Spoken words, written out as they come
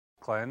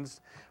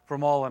cleansed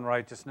from all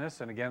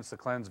unrighteousness, and against the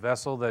cleansed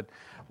vessel that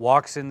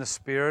walks in the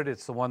Spirit.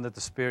 It's the one that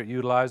the Spirit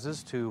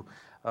utilizes to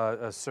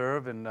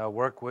serve and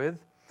work with,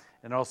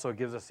 and also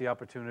gives us the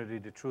opportunity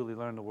to truly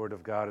learn the Word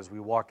of God as we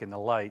walk in the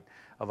light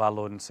of our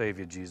Lord and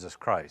Savior, Jesus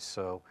Christ.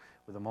 So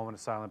with a moment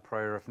of silent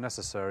prayer, if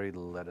necessary,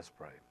 let us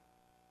pray.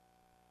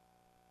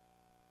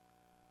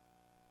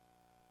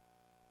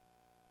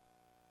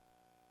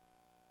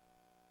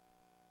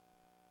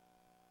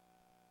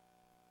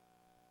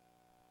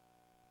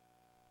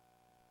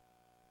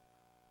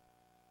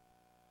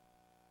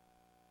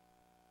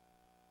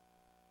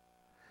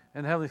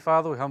 And Heavenly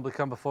Father, we humbly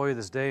come before you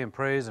this day in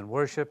praise and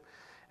worship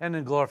and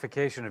in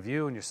glorification of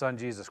you and your Son,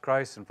 Jesus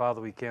Christ. And Father,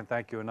 we can't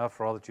thank you enough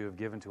for all that you have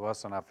given to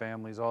us and our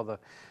families, all the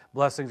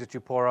blessings that you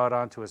pour out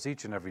onto us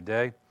each and every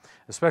day,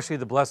 especially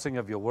the blessing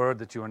of your word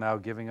that you are now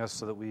giving us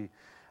so that we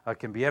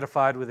can be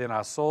edified within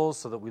our souls,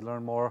 so that we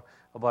learn more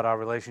about our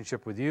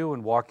relationship with you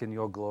and walk in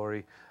your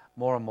glory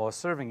more and more,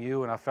 serving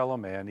you and our fellow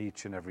man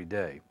each and every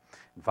day.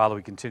 And Father,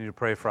 we continue to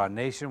pray for our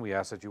nation. We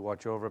ask that you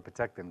watch over it,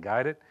 protect, and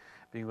guide it,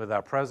 being with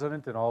our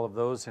president and all of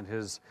those in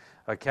his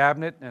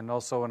cabinet, and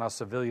also in our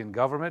civilian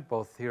government,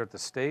 both here at the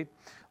state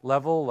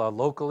level,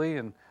 locally,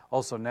 and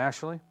also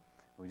nationally.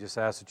 We just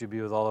ask that you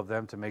be with all of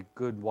them to make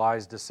good,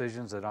 wise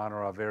decisions that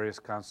honor our various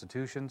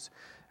constitutions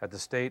at the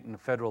state and the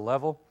federal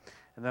level,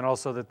 and then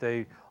also that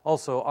they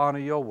also honor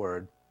your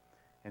word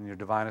and your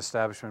divine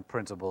establishment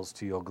principles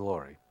to your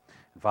glory.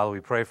 And Father, we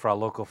pray for our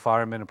local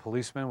firemen and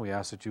policemen. We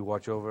ask that you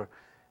watch over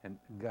and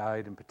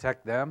guide and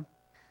protect them.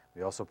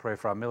 We also pray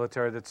for our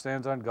military that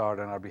stands on guard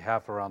on our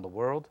behalf around the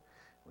world.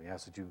 We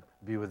ask that you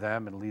be with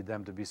them and lead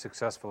them to be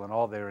successful in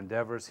all their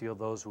endeavors, heal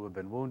those who have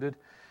been wounded.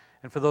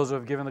 And for those who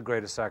have given the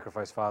greatest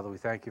sacrifice, Father, we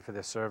thank you for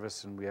their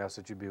service, and we ask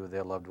that you be with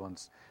their loved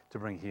ones to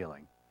bring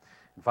healing.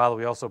 And Father,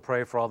 we also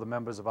pray for all the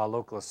members of our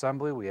local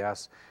assembly. We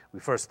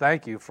first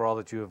thank you for all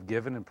that you have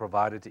given and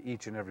provided to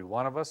each and every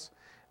one of us.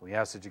 We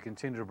ask that you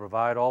continue to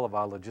provide all of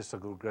our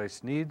logistical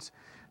grace needs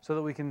so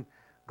that we can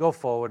go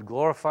forward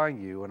glorifying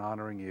you and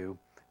honoring you,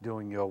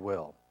 doing your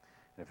will.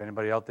 And if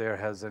anybody out there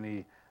has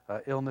any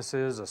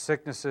illnesses or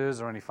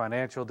sicknesses or any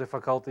financial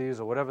difficulties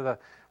or whatever the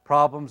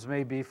problems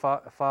may be,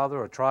 Father,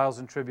 or trials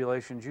and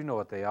tribulations, you know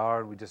what they are,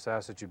 and we just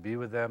ask that you be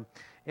with them,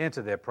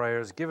 answer their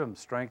prayers, give them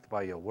strength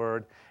by your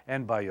word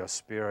and by your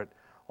Spirit,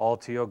 all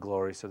to your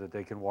glory, so that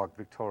they can walk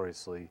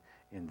victoriously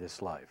in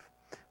this life.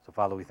 So,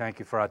 Father, we thank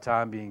you for our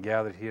time being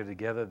gathered here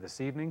together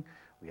this evening.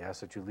 We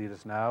ask that you lead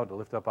us now to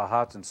lift up our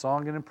hearts in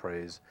song and in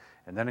praise,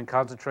 and then in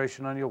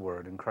concentration on your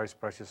word, in Christ's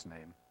precious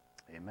name.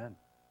 Amen.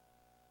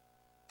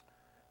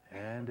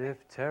 And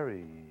if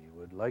Terry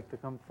would like to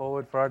come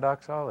forward for our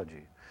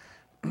doxology.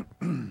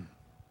 And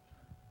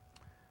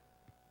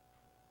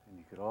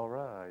you could all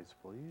rise,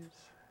 please.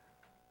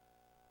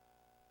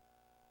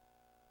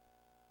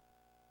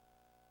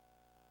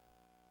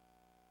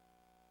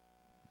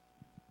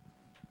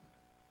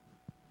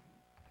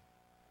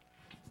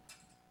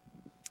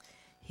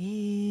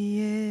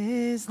 He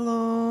is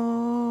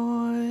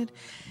Lord.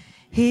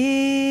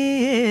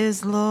 He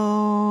is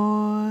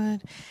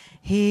Lord.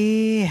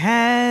 He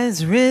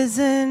has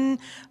risen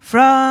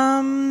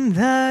from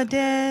the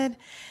dead,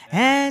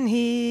 and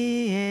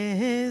he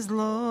is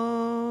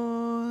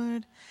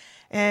Lord.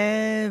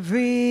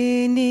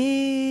 Every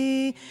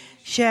knee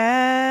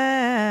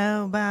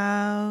shall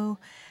bow,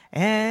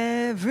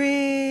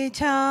 every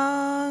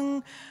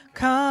tongue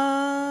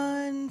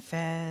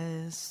confess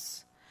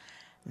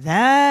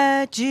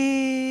that Jesus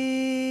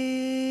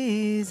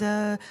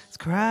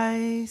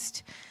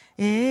Christ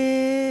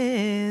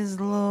is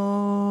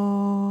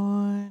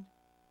Lord.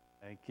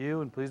 Thank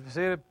you, and please be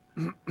seated.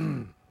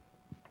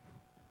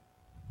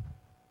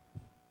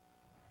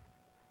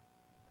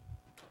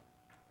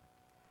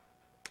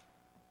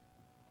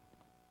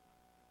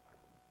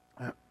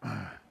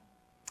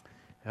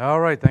 All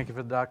right, thank you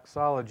for the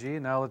doxology.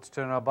 Now let's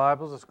turn our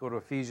Bibles. Let's go to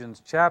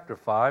Ephesians chapter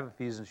 5.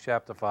 Ephesians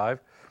chapter 5.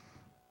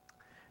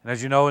 And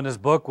as you know, in this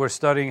book, we're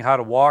studying how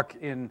to walk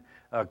in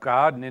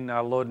God and in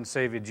our Lord and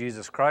Savior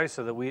Jesus Christ,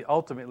 so that we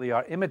ultimately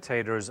are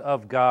imitators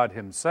of God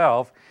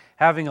himself,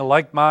 having a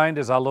like mind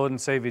as our Lord and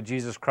Savior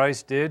Jesus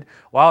Christ did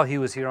while he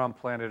was here on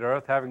planet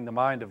Earth, having the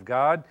mind of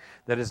God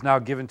that is now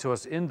given to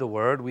us in the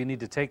Word. We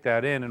need to take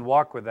that in and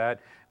walk with that,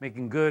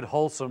 making good,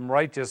 wholesome,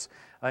 righteous,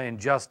 and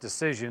just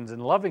decisions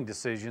and loving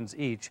decisions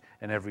each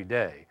and every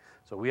day.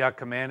 So we are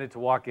commanded to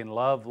walk in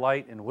love,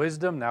 light, and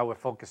wisdom. Now we're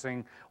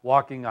focusing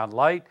walking on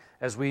light,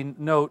 as we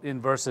note in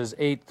verses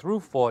 8 through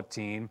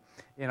 14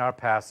 in our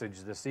passage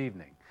this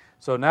evening.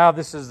 So now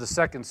this is the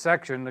second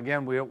section.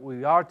 Again,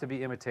 we are to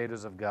be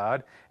imitators of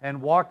God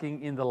and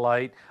walking in the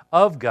light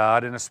of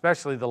God, and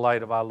especially the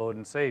light of our Lord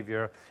and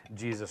Savior,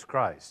 Jesus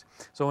Christ.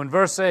 So in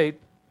verse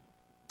 8,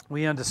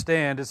 we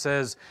understand, it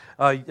says,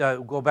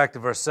 go back to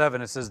verse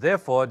 7, it says,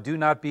 "Therefore do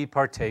not be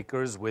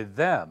partakers with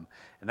them."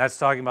 And that's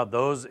talking about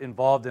those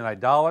involved in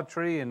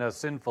idolatry and a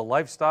sinful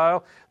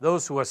lifestyle,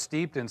 those who are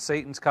steeped in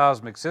Satan's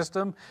cosmic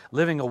system,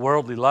 living a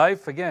worldly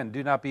life. Again,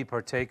 do not be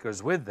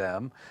partakers with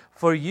them.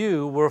 For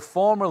you were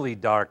formerly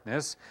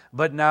darkness,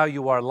 but now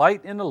you are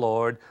light in the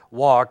Lord.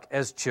 Walk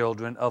as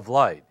children of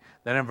light.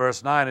 Then in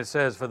verse 9 it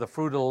says, for the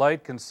fruit of the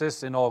light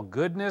consists in all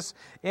goodness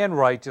and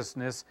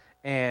righteousness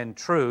and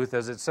truth,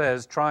 as it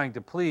says, trying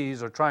to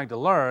please or trying to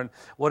learn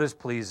what is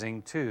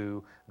pleasing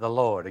to the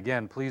Lord.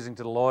 Again, pleasing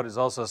to the Lord is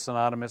also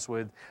synonymous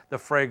with the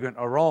fragrant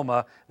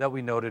aroma that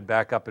we noted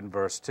back up in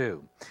verse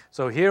 2.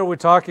 So here we're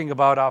talking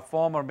about our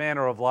former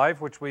manner of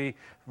life, which we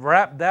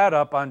wrapped that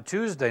up on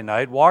Tuesday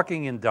night,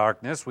 walking in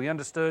darkness. We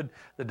understood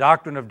the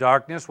doctrine of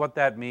darkness, what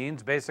that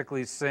means,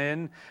 basically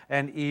sin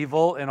and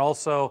evil, and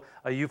also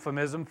a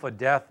euphemism for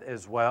death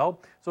as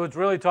well. So it's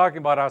really talking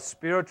about our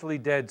spiritually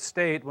dead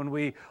state when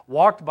we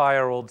walked by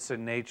our old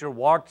sin nature,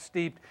 walked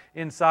steeped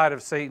inside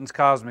of Satan's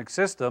cosmic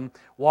system,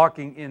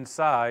 walking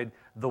inside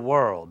the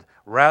world,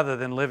 rather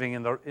than living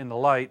in the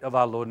light of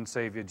our Lord and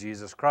Savior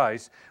Jesus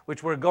Christ,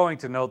 which we're going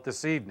to note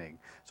this evening.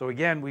 So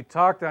again, we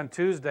talked on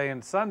Tuesday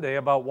and Sunday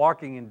about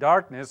walking in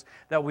darkness,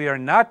 that we are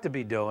not to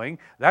be doing.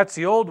 That's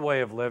the old way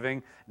of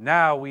living.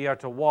 Now we are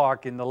to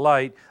walk in the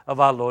light of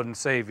our Lord and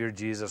Savior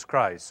Jesus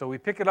Christ. So we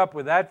pick it up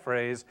with that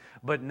phrase,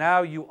 but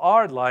now you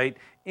are light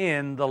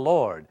in the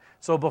Lord.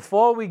 So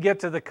before we get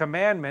to the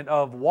commandment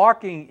of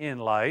walking in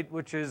light,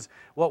 which is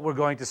what we're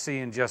going to see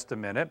in just a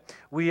minute,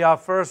 we are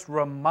first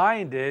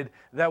reminded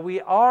that we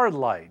are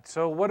light.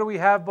 So what do we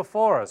have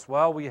before us?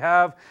 Well, we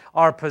have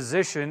our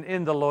position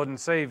in the Lord and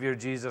Savior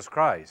Jesus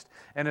Christ.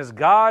 And as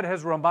God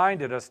has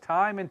reminded us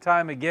time and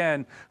time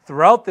again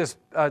throughout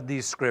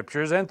these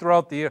scriptures and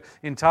throughout the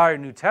entire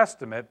New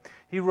Testament,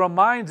 He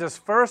reminds us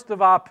first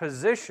of our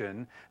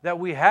position, that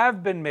we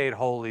have been made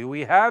holy,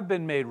 we have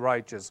been made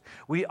righteous,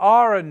 we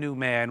are a new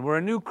man, we're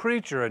a new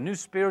creature, a new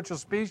spiritual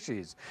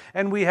species,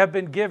 and we have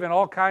been given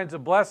all kinds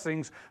of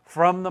blessings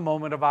from the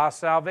moment of our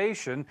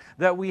salvation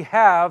that we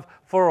have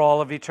for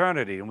all of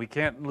eternity, and we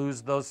can't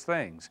lose those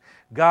things.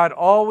 God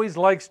always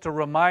likes to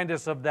remind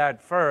us of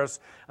that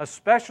first,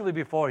 especially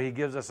before He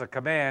gives us a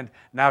command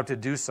now to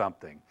do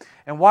something.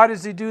 And why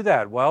does He do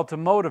that? Well, to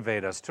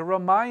motivate us, to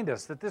remind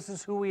us that this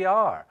is who we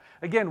are.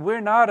 Again,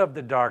 we're not of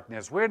the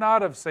darkness. We're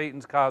not of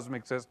Satan's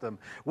cosmic system.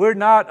 We're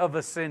not of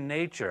a sin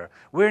nature.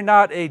 We're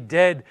not a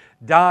dead,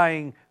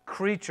 dying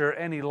creature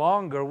any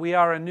longer. We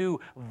are a new,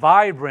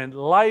 vibrant,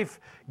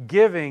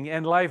 life-giving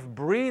and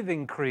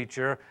life-breathing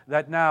creature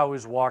that now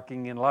is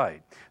walking in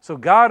light. So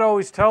God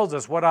always tells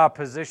us what our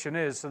position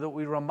is so that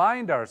we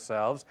remind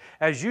ourselves,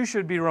 as you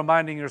should be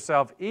reminding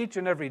yourself each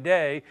and every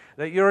day,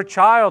 that you're a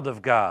child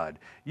of God.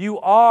 You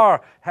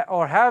are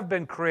or have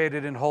been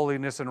created in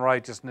holiness and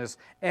righteousness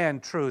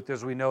and truth,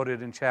 as we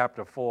noted in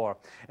chapter 4.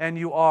 And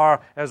you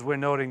are, as we're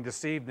noting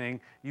this evening,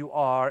 you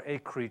are a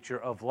creature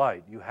of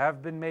light. You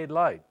have been made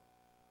light.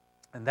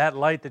 And that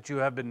light that you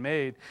have been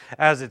made,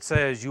 as it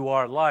says, you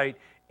are light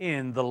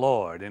in the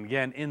Lord. And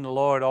again, in the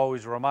Lord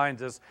always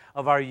reminds us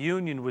of our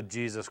union with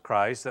Jesus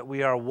Christ, that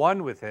we are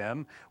one with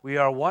Him. We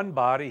are one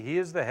body. He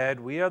is the head.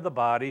 We are the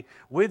body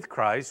with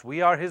Christ.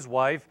 We are His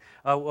wife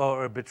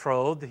or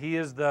betrothed. He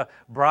is the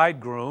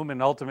bridegroom,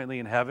 and ultimately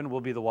in heaven will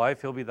be the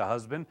wife. He'll be the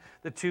husband.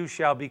 The two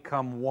shall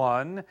become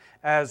one,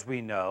 as we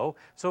know.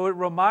 So it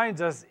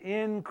reminds us,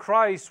 in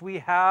Christ we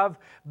have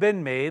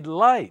been made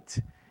light.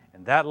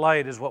 And that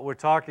light is what we're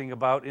talking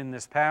about in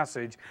this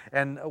passage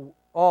and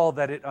all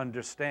that it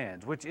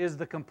understands, which is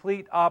the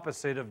complete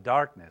opposite of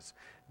darkness.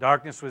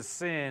 Darkness was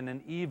sin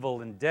and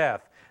evil and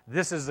death.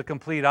 This is the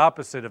complete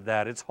opposite of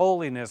that. It's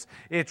holiness,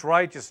 it's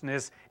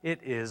righteousness, it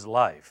is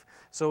life.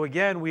 So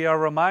again, we are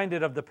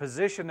reminded of the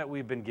position that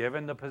we've been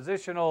given, the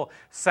positional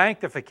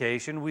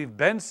sanctification. We've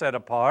been set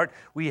apart.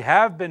 We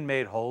have been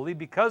made holy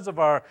because of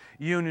our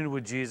union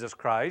with Jesus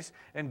Christ.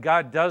 And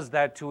God does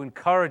that to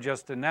encourage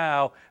us to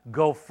now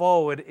go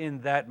forward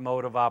in that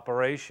mode of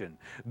operation.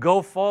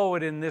 Go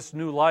forward in this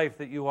new life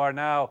that you are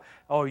now,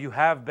 or you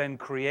have been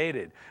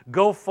created.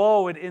 Go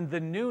forward in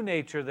the new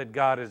nature that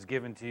God has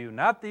given to you,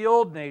 not the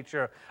old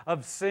nature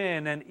of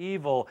sin and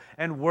evil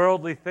and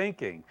worldly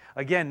thinking.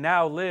 Again,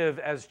 now live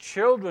as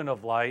children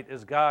of light,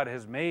 as God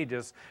has made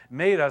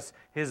us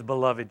His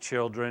beloved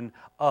children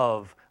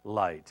of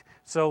light.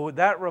 So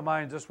that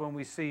reminds us when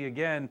we see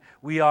again,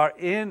 we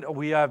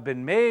have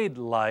been made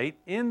light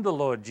in the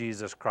Lord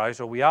Jesus Christ,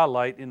 or we are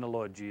light in the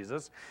Lord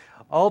Jesus.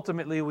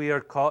 Ultimately, we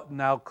are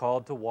now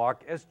called to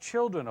walk as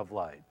children of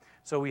light.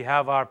 So we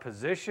have our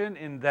position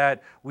in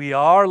that we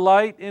are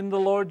light in the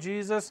Lord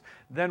Jesus.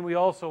 Then we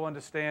also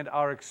understand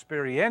our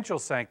experiential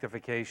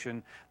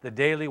sanctification, the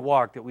daily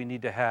walk that we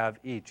need to have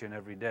each and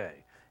every day.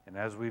 And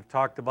as we've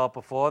talked about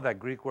before, that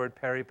Greek word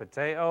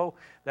peripateo,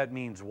 that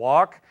means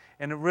walk.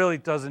 And it really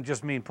doesn't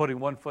just mean putting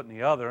one foot in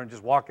the other and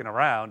just walking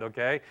around,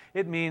 okay?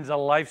 It means a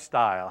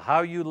lifestyle,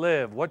 how you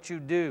live, what you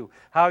do,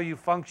 how you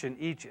function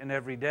each and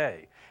every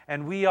day.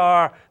 And we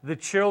are the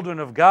children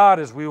of God,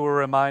 as we were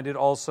reminded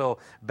also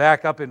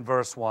back up in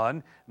verse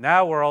 1.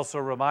 Now we're also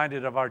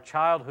reminded of our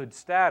childhood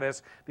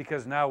status,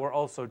 because now we're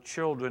also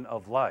children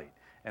of light.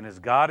 And as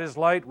God is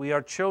light, we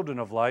are children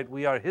of light.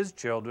 We are His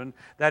children.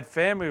 That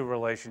family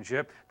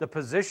relationship, the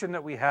position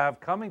that we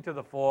have coming to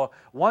the fore,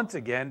 once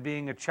again,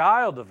 being a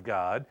child of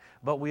God,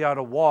 but we are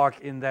to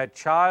walk in that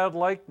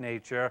childlike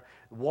nature,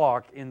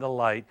 walk in the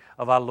light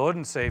of our Lord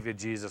and Savior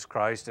Jesus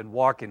Christ, and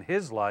walk in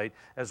His light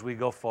as we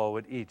go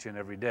forward each and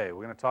every day.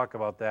 We're going to talk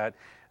about that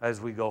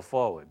as we go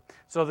forward.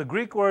 So the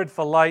Greek word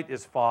for light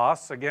is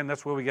phos. Again,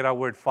 that's where we get our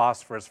word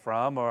phosphorus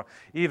from, or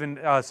even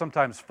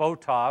sometimes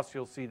photos.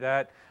 You'll see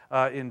that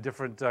in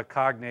different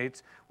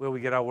cognates where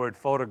we get our word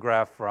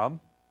photograph from.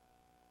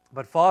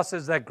 But phos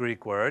is that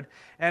Greek word.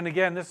 And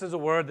again, this is a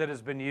word that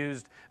has been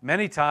used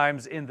many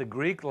times in the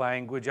Greek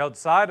language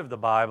outside of the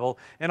Bible,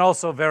 and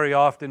also very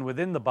often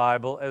within the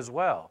Bible as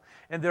well.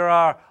 And there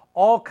are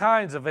all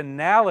kinds of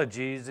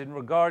analogies in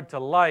regard to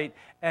light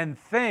and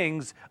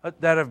things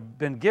that have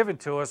been given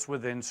to us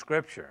within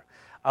Scripture.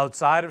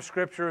 Outside of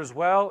Scripture as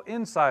well,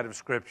 inside of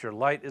Scripture,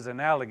 light is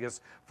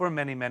analogous for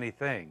many, many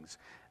things.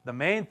 The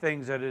main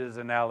things that it is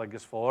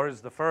analogous for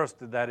is the first,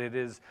 that it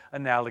is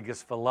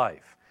analogous for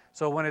life.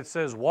 So when it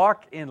says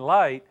walk in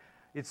light,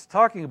 it's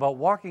talking about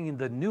walking in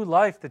the new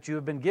life that you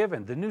have been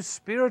given, the new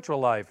spiritual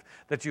life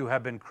that you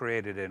have been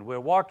created in. Where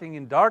walking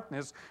in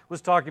darkness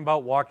was talking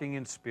about walking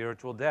in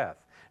spiritual death.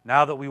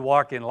 Now that we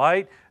walk in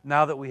light,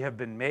 now that we have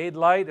been made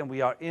light and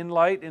we are in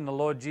light in the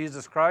Lord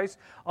Jesus Christ,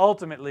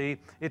 ultimately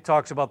it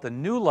talks about the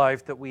new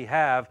life that we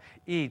have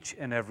each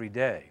and every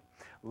day.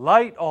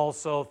 Light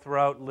also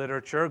throughout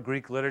literature,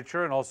 Greek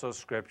literature and also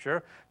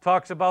Scripture,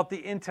 talks about the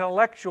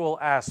intellectual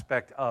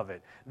aspect of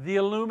it, the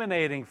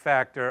illuminating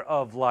factor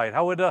of light,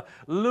 how it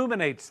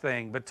illuminates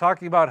things, but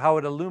talking about how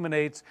it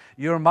illuminates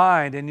your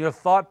mind and your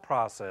thought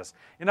process.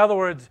 In other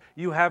words,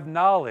 you have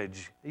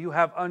knowledge, you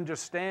have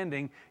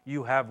understanding,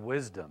 you have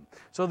wisdom.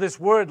 So this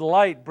word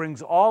light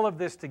brings all of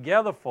this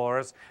together for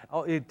us.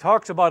 It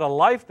talks about a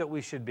life that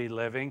we should be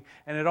living,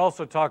 and it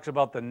also talks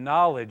about the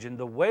knowledge and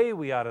the way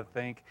we ought to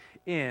think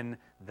in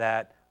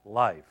that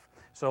life.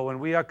 So when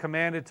we are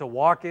commanded to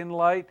walk in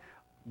light,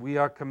 we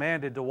are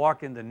commanded to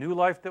walk in the new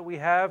life that we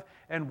have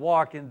and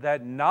walk in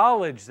that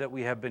knowledge that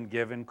we have been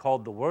given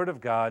called the Word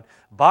of God,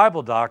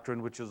 Bible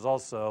doctrine, which is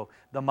also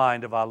the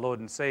mind of our Lord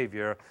and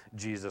Savior,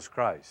 Jesus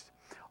Christ.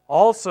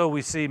 Also,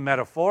 we see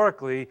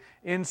metaphorically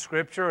in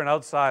Scripture and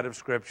outside of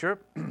Scripture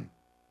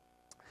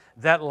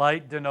that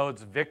light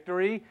denotes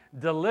victory,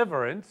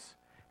 deliverance,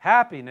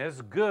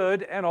 happiness,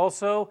 good, and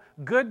also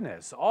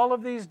goodness. All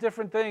of these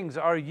different things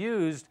are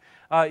used,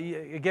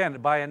 again,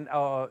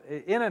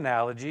 in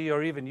analogy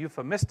or even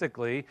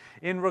euphemistically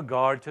in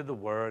regard to the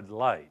word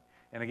light.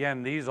 And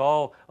again, these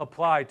all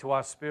apply to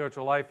our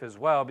spiritual life as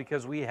well,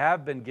 because we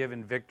have been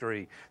given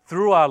victory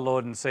through our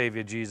Lord and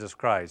Savior Jesus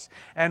Christ.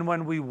 And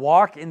when we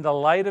walk in the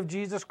light of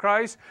Jesus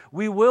Christ,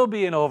 we will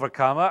be an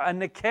overcomer, a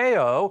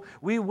Nikeo,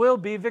 we will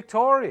be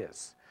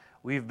victorious.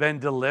 We've been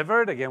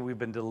delivered. Again, we've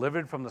been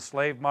delivered from the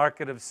slave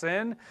market of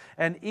sin.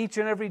 And each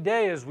and every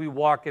day as we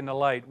walk in the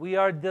light, we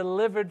are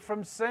delivered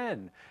from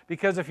sin.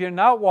 Because if you're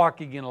not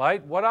walking in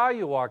light, what are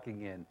you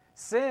walking in?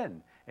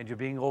 Sin. And you're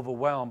being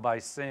overwhelmed by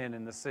sin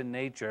and the sin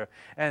nature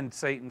and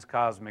Satan's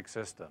cosmic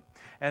system.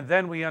 And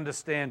then we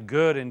understand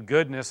good and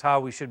goodness,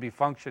 how we should be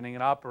functioning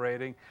and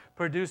operating,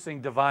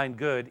 producing divine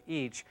good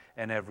each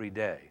and every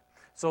day.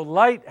 So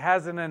light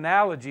has an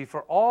analogy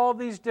for all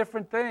these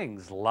different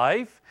things.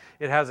 Life,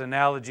 it has an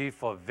analogy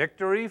for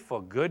victory,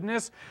 for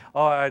goodness.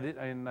 I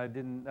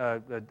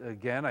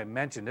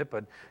mentioned it,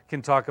 but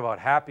can talk about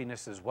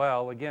happiness as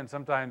well. Again,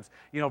 sometimes,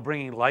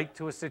 bringing light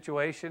to a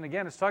situation.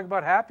 Again, it's talking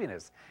about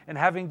happiness and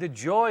having the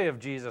joy of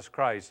Jesus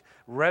Christ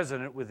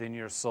resident within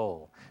your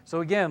soul.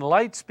 So again,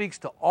 light speaks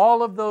to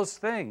all of those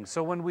things.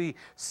 So when we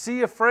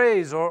see a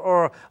phrase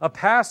or a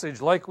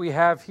passage like we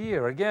have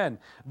here, again,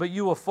 but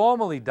you were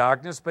formerly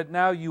darkness, but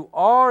now you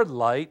are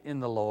light in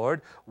the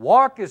Lord.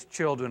 Walk as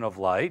children of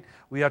light.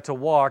 We are to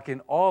walk in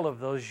all of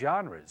those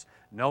genres,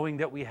 knowing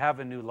that we have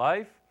a new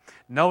life,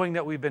 knowing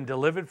that we've been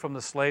delivered from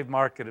the slave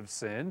market of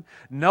sin,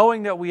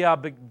 knowing that we are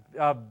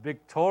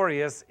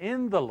victorious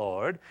in the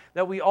Lord,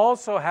 that we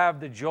also have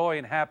the joy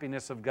and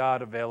happiness of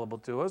God available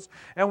to us,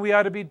 and we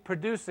are to be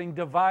producing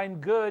divine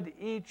good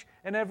each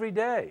and every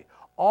day.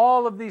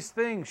 All of these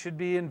things should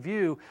be in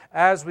view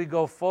as we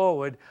go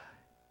forward,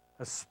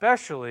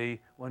 especially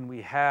when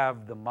we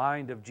have the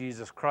mind of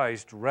Jesus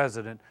Christ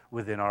resident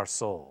within our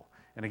soul.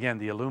 And again,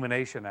 the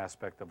illumination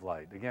aspect of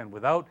light. Again,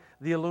 without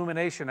the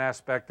illumination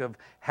aspect of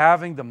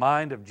having the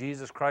mind of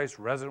Jesus Christ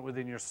resident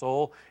within your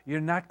soul,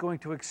 you're not going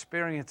to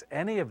experience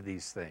any of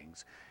these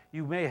things.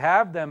 You may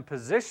have them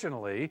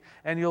positionally,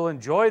 and you'll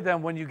enjoy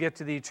them when you get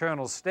to the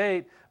eternal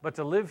state, but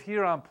to live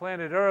here on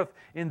planet Earth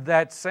in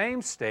that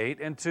same state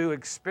and to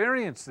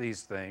experience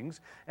these things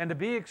and to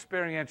be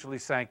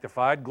experientially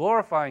sanctified,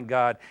 glorifying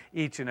God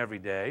each and every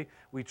day,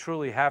 we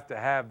truly have to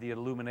have the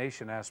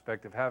illumination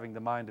aspect of having the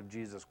mind of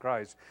Jesus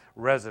Christ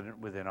resident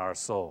within our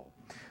soul.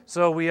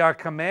 So we are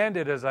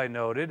commanded, as I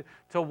noted,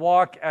 to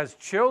walk as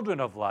children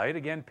of light.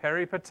 Again,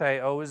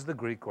 peripateo is the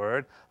Greek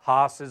word.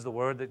 Hos is the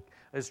word that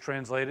is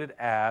translated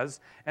as.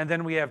 And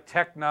then we have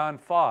teknon,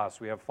 phos.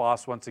 We have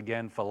phos once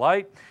again for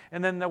light.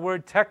 And then the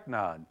word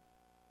teknon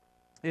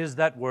is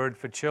that word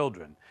for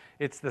children.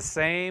 It's the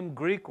same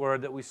Greek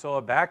word that we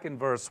saw back in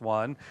verse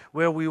 1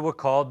 where we were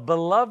called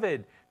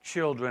beloved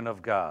children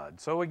of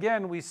God. So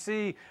again, we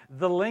see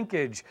the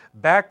linkage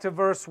back to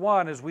verse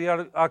 1 as we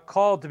are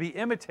called to be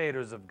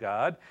imitators of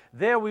God.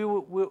 There we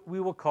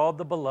were called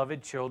the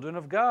beloved children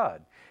of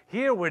God.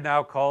 Here we're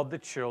now called the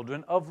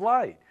children of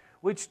light,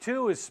 which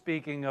too is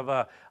speaking of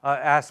an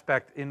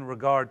aspect in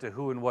regard to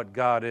who and what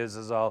God is,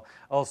 as I'll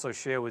also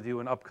share with you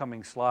in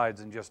upcoming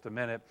slides in just a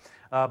minute.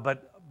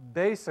 But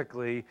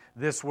basically,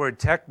 this word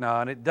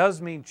teknon, it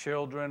does mean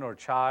children or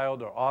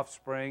child or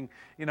offspring,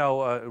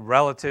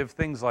 relative,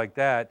 things like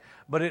that.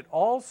 But it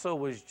also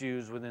was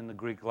used within the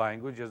Greek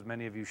language, as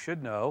many of you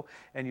should know,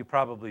 and you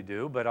probably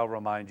do, but I'll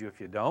remind you if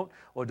you don't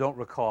or don't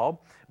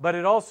recall. But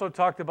it also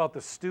talked about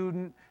the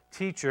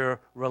student-teacher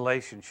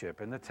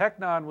relationship, and the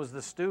teknon was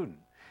the student.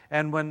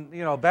 And when,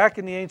 back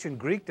in the ancient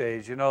Greek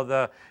days,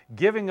 the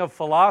giving of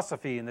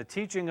philosophy and the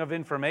teaching of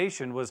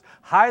information was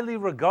highly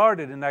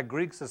regarded in that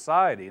Greek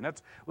society. And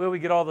that's where we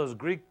get all those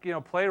Greek,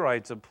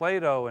 playwrights of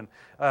Plato and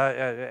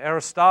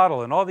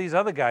Aristotle and all these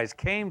other guys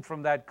came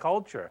from that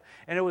culture.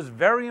 And it was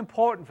very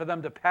important for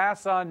them to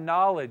pass on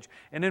knowledge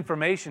and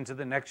information to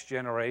the next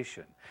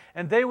generation.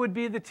 And they would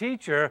be the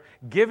teacher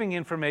giving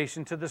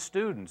information to the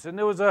students. And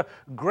there was a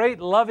great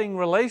loving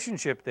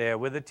relationship there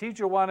where the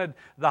teacher wanted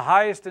the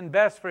highest and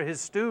best for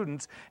his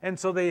students. And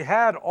so they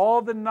had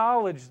all the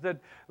knowledge that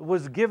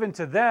was given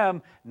to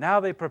them. Now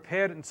they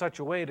prepared it in such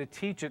a way to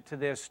teach it to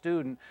their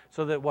student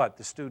so that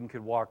the student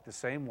could walk the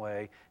same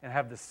way and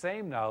have the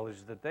same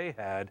knowledge that they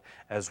had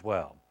as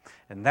well.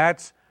 And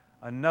that's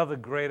another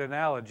great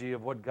analogy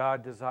of what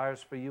God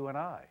desires for you and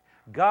I.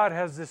 God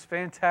has this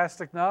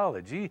fantastic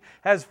knowledge. He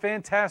has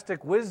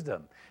fantastic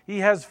wisdom. He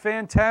has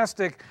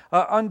fantastic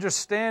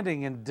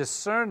understanding and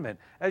discernment.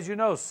 As you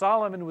know,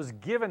 Solomon was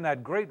given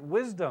that great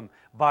wisdom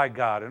by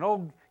God.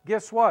 And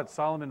guess what?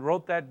 Solomon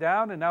wrote that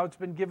down, and now it's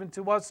been given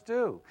to us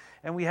too.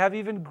 And we have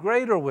even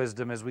greater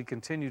wisdom as we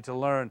continue to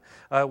learn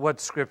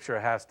what Scripture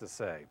has to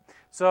say.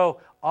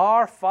 So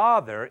our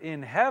Father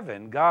in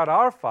heaven, God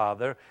our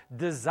Father,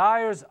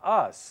 desires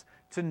us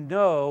to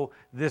know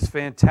this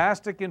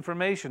fantastic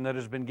information that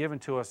has been given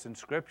to us in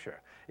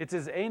Scripture. It's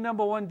his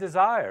number one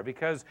desire,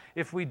 because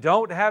if we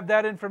don't have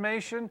that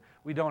information,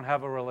 we don't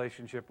have a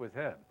relationship with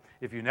him.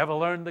 If you never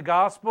learned the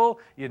gospel,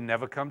 you'd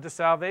never come to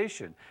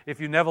salvation.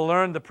 If you never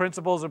learned the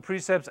principles and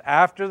precepts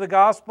after the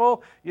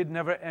gospel, you'd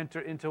never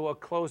enter into a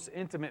close,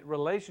 intimate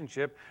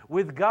relationship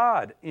with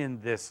God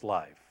in this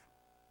life.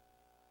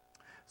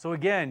 So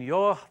again,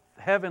 your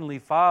heavenly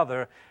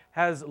Father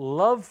has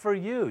love for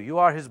you. You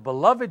are his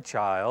beloved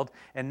child,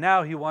 and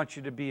now he wants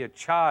you to be a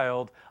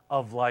child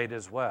of light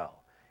as well.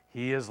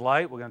 He is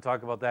light. We're going to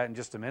talk about that in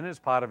just a minute. It's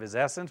part of his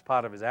essence,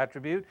 part of his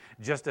attribute,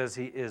 just as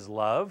he is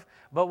love.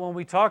 But when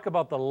we talk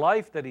about the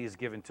life that he's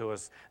given to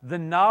us, the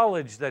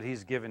knowledge that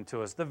he's given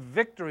to us, the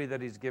victory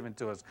that he's given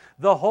to us,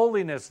 the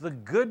holiness, the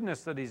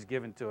goodness that he's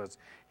given to us,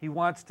 he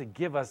wants to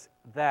give us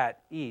that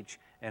each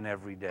and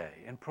every day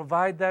and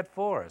provide that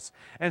for us.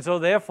 And so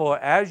therefore,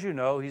 as you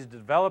know, he's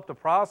developed a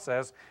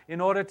process in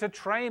order to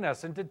train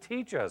us and to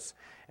teach us.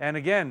 And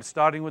again,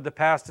 starting with the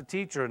pastor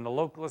teacher in the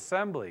local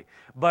assembly,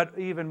 but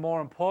even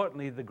more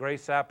importantly, the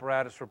grace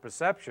apparatus for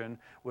perception,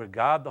 where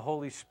God the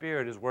Holy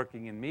Spirit is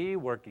working in me,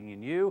 working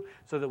in you,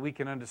 so that we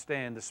can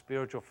understand the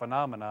spiritual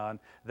phenomenon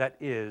that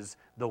is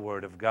the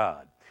Word of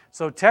God.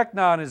 So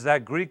teknon is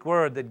that Greek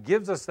word that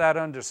gives us that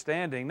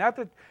understanding, not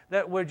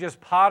that we're just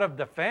part of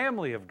the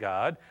family of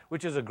God,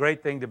 which is a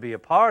great thing to be a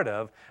part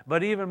of,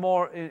 but even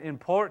more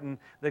important,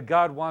 that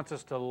God wants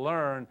us to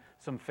learn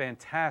some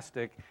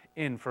fantastic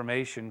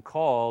information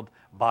called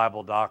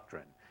Bible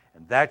doctrine.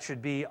 And that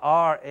should be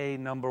our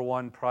number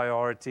one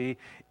priority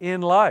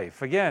in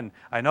life. Again,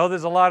 I know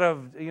there's a lot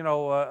of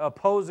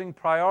opposing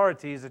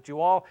priorities that you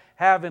all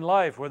have in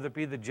life, whether it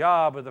be the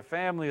job or the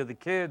family or the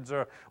kids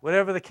or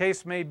whatever the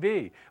case may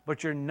be.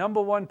 But your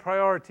number one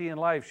priority in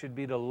life should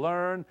be to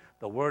learn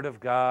the Word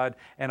of God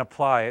and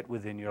apply it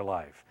within your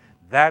life.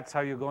 That's how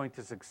you're going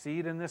to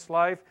succeed in this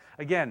life.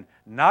 Again,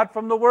 not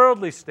from the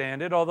worldly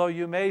standard, although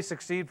you may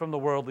succeed from the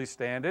worldly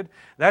standard.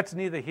 That's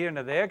neither here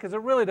nor there, because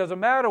it really doesn't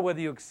matter whether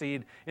you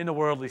exceed in the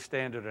worldly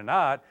standard or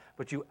not,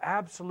 but you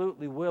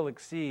absolutely will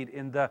exceed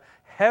in the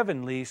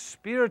heavenly,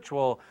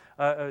 spiritual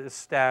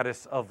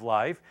status of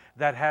life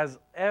that has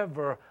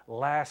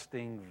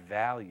everlasting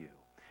value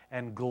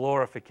and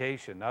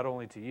glorification, not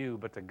only to you,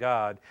 but to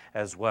God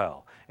as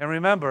well. And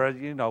remember,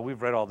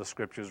 we've read all the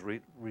scriptures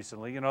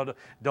recently,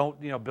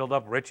 don't, build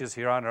up riches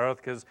here on earth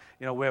because,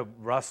 where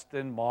rust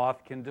and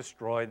moth can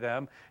destroy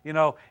them.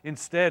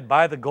 Instead,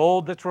 buy the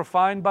gold that's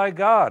refined by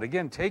God.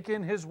 Again, take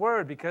in his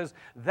word, because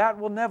that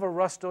will never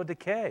rust or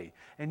decay.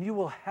 And you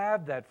will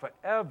have that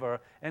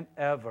forever and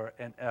ever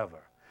and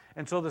ever.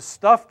 And so the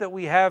stuff that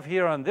we have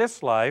here on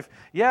this life,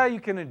 yeah,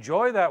 you can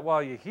enjoy that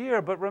while you're here,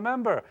 but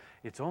remember,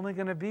 it's only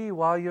going to be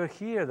while you're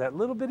here. That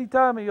little bitty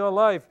time of your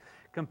life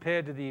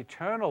compared to the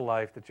eternal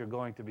life that you're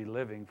going to be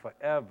living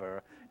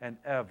forever and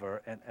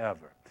ever and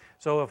ever.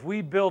 So if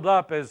we build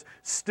up as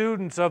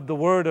students of the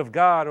Word of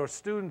God or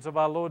students of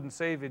our Lord and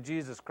Savior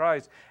Jesus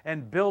Christ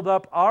and build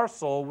up our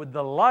soul with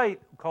the light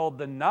called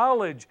the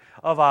knowledge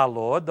of our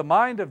Lord, the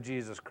mind of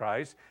Jesus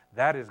Christ,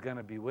 that is going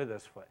to be with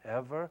us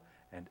forever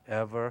and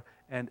ever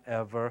and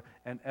ever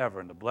and ever.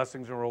 And the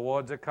blessings and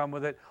rewards that come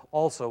with it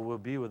also will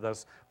be with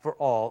us for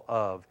all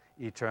of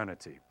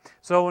eternity.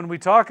 So when we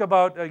talk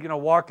about,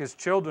 walk as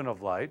children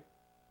of light,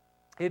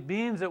 it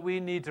means that we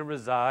need to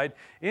reside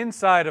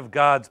inside of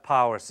God's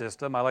power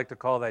system. I like to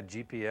call that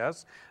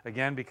GPS,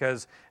 again,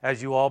 because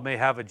as you all may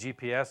have a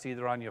GPS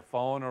either on your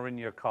phone or in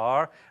your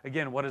car,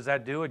 again, what does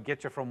that do? It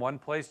gets you from one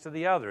place to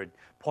the other. It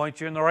points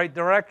you in the right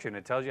direction.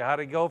 It tells you how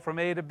to go from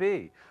A to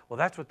B. Well,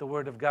 that's what the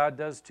Word of God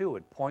does too.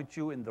 It points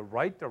you in the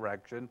right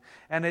direction,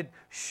 and it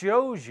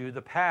shows you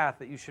the path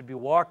that you should be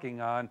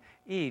walking on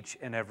each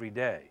and every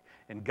day.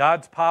 And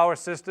God's power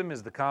system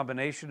is the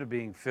combination of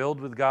being filled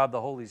with God,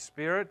 the Holy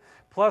Spirit,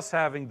 plus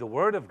having the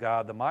Word of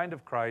God, the mind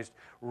of Christ,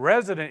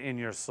 resident in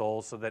your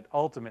soul so that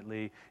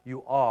ultimately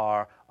you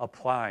are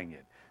applying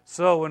it.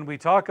 So when we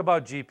talk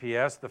about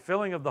GPS, the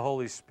filling of the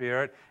Holy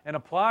Spirit and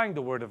applying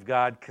the Word of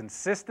God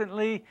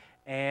consistently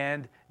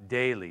and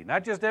daily,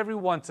 not just every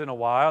once in a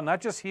while, not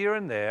just here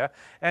and there.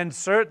 And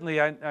certainly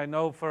I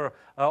know for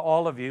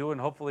all of you, and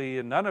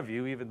hopefully none of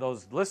you, even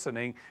those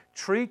listening,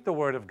 treat the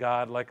Word of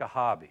God like a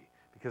hobby,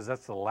 because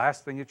that's the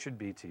last thing it should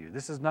be to you.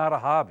 This is not a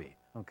hobby,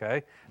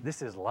 okay?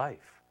 This is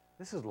life.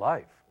 This is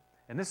life.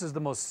 And this is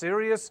the most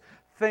serious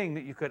thing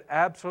that you could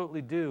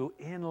absolutely do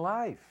in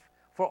life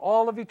for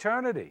all of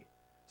eternity.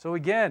 So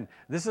again,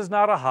 this is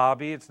not a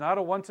hobby. It's not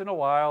a once in a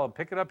while. I'll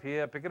pick it up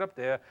here, pick it up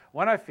there,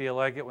 when I feel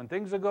like it, when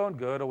things are going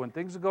good or when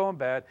things are going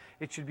bad.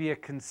 It should be a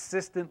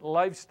consistent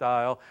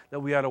lifestyle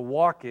that we ought to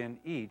walk in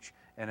each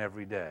and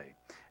every day.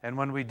 And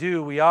when we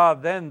do, we are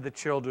then the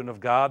children of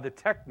God, the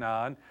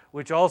teknon,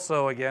 which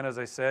also, again, as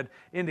I said,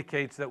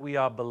 indicates that we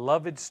are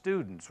beloved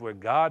students, where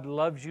God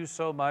loves you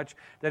so much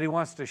that He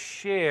wants to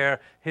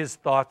share His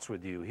thoughts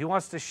with you. He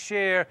wants to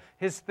share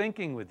His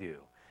thinking with you.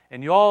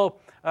 And you all,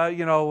 I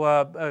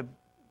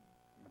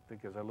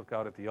think as I look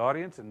out at the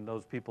audience and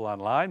those people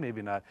online,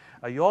 maybe not,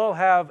 you all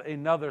have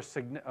another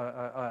significant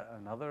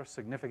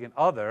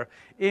other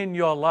in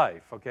your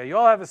life, okay? You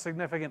all have a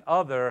significant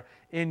other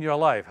in your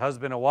life,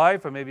 husband or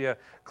wife, or maybe a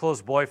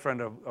close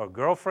boyfriend or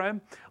girlfriend,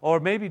 or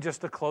maybe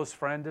just a close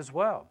friend as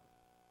well.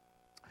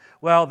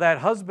 Well, that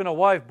husband or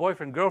wife,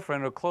 boyfriend,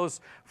 girlfriend, or close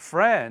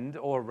friend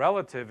or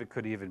relative, it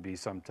could even be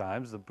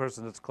sometimes, the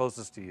person that's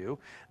closest to you,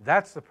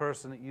 that's the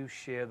person that you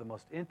share the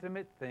most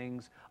intimate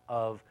things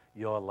of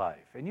your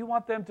life. And you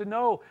want them to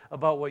know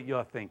about what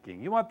you're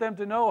thinking. You want them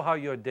to know how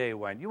your day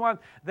went. You want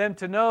them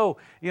to know,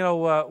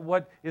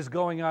 what is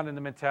going on in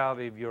the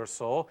mentality of your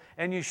soul.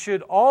 And you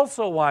should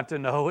also want to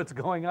know what's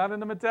going on in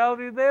the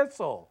mentality of their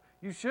soul.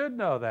 You should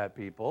know that,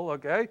 people,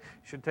 okay?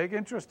 You should take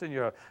interest in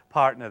your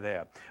partner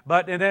there.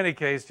 But in any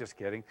case, just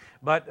kidding.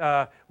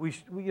 But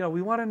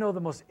we want to know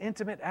the most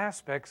intimate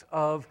aspects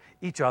of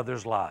each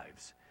other's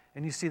lives.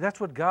 And you see, that's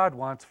what God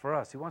wants for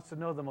us. He wants to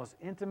know the most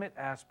intimate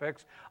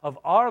aspects of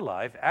our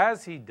life,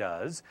 as He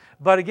does.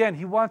 But again,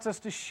 He wants us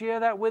to share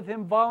that with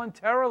Him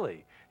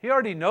voluntarily. He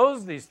already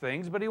knows these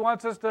things, but He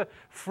wants us to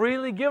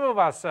freely give of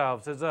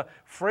ourselves as a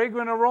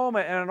fragrant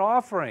aroma and an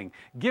offering,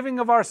 giving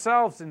of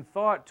ourselves in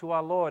thought to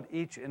our Lord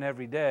each and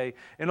every day.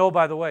 And oh,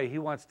 by the way, He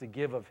wants to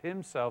give of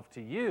Himself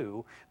to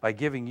you by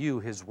giving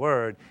you His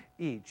Word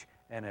each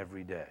and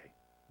every day.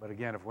 But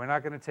again, if we're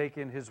not going to take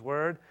in His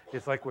Word,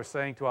 it's like we're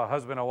saying to our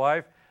husband or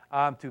wife,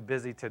 I'm too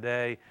busy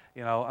today,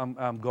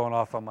 I'm going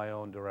off on my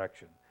own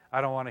direction. I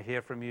don't want to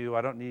hear from you.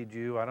 I don't need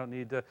you. I don't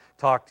need to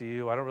talk to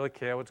you. I don't really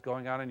care what's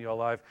going on in your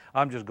life.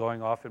 I'm just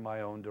going off in my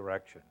own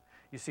direction.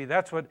 You see,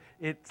 that's what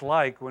it's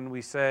like when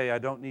we say, I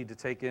don't need to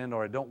take in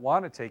or I don't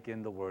want to take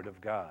in the Word of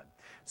God.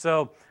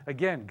 So,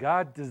 again,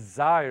 God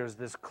desires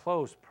this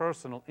close,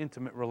 personal,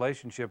 intimate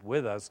relationship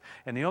with us.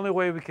 And the only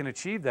way we can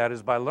achieve that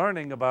is by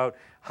learning about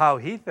how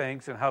He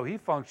thinks and how He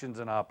functions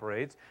and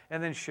operates,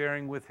 and then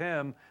sharing with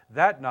Him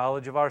that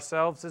knowledge of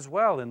ourselves as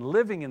well, and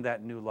living in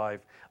that new life,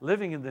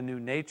 living in the new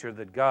nature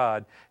that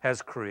God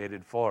has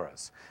created for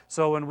us.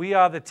 So when we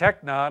are the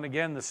teknon,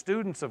 again, the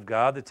students of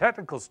God, the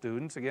technical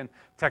students, again,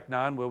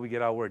 teknon, where we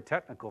get our word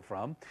technical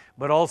from,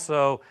 but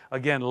also,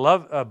 again,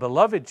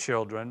 beloved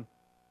children,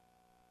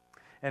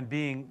 and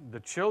being the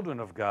children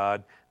of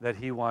God that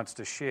He wants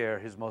to share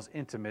His most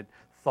intimate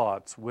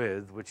thoughts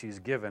with, which He's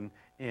given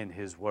in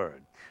His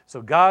Word.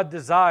 So God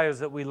desires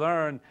that we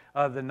learn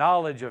the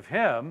knowledge of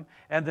Him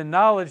and the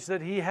knowledge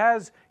that He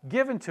has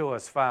given to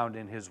us found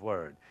in His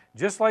Word.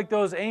 Just like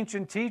those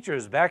ancient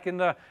teachers back in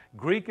the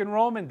Greek and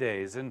Roman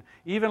days, and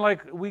even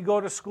like we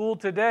go to school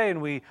today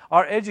and we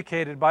are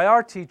educated by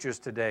our teachers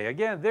today.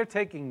 Again, they're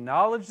taking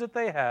knowledge that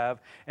they have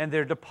and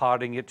they're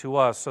departing it to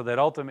us so that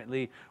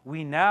ultimately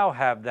we now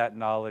have that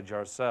knowledge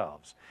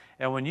ourselves.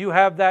 And when you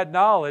have that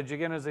knowledge,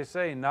 again, as they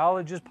say,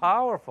 knowledge is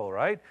powerful,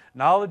 right?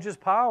 Knowledge is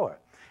power.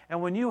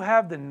 And when you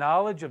have the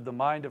knowledge of the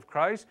mind of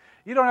Christ,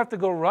 you don't have to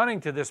go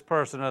running to this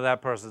person or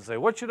that person and say,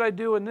 what should I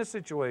do in this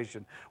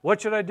situation?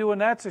 What should I do in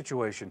that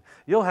situation?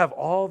 You'll have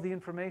all the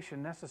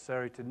information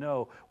necessary to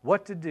know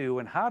what to do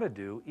and how to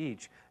do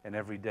each and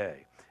every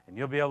day. And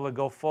you'll be able to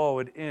go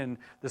forward in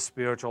the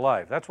spiritual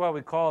life. That's why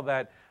we call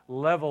that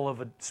level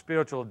of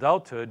spiritual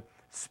adulthood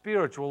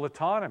spiritual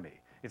autonomy.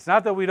 It's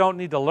not that we don't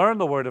need to learn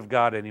the Word of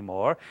God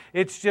anymore.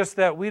 It's just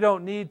that we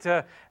don't need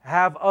to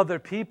have other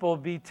people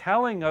be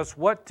telling us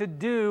what to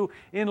do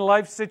in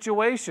life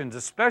situations,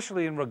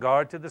 especially in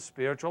regard to the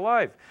spiritual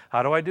life.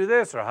 How do I do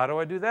this, or how do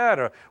I do that,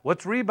 or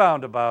what's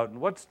rebound about,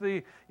 and what's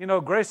the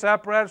grace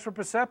apparatus for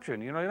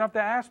perception? You don't have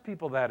to ask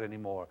people that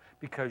anymore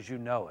because you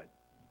know it.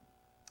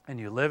 And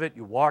you live it,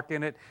 you walk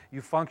in it,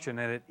 you function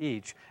in it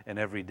each and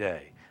every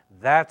day.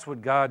 That's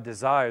what God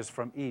desires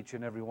from each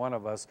and every one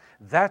of us.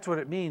 That's what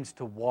it means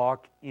to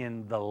walk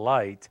in the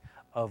light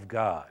of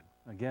God.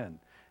 Again,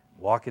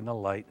 walk in the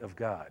light of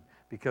God.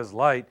 Because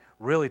light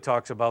really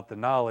talks about the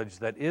knowledge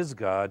that is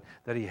God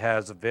that He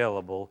has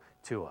available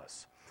to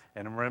us.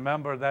 And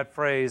remember that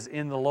phrase,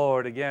 in the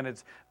Lord, again,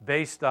 it's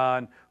based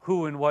on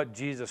who and what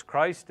Jesus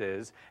Christ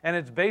is, and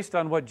it's based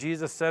on what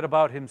Jesus said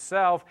about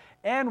Himself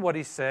and what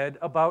He said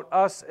about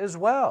us as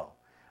well.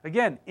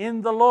 Again,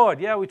 in the Lord.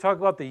 Yeah, we talk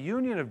about the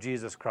union of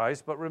Jesus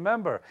Christ, but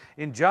remember,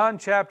 in John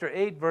chapter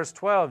 8, verse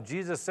 12,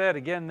 Jesus said,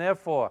 again,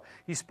 therefore,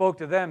 He spoke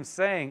to them,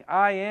 saying,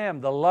 I am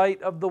the light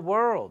of the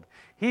world.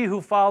 He who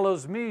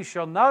follows me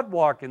shall not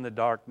walk in the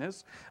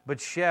darkness,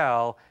 but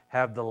shall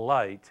have the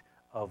light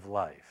of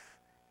life.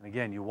 And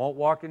again, you won't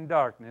walk in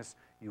darkness,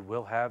 you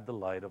will have the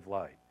light of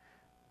light.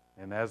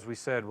 And as we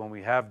said, when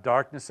we have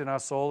darkness in our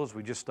soul, as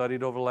we just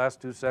studied over the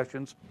last 2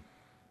 sessions,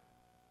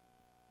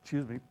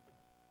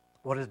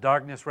 what does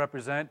darkness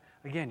represent?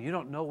 Again, you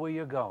don't know where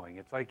you're going.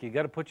 It's like you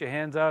got to put your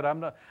hands out.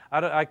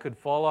 I could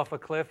fall off a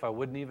cliff. I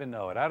wouldn't even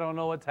know it. I don't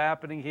know what's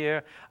happening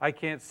here. I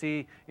can't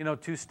see,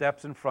 2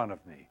 steps in front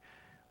of me.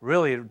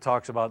 Really, it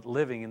talks about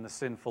living in the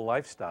sinful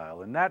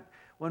lifestyle. And that,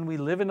 when we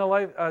live in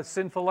a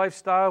sinful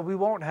lifestyle, we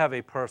won't have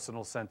a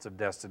personal sense of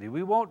destiny.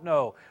 We won't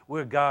know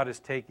where God is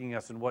taking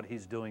us and what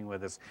He's doing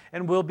with us.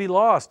 And we'll be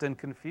lost and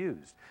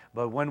confused.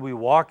 But when we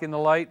walk in the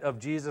light of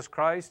Jesus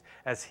Christ,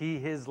 as He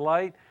is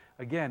light,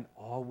 again,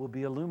 all will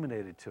be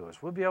illuminated to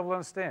us. We'll be able to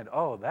understand,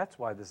 oh, that's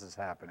why this is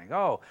happening.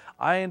 Oh,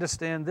 I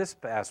understand this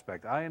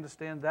aspect. I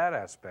understand that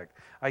aspect.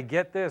 I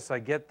get this. I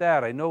get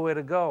that. I know where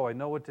to go. I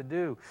know what to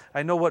do.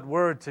 I know what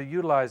word to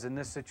utilize in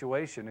this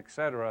situation,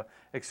 etc.,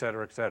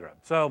 etc., etc.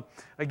 So,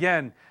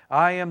 again,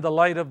 I am the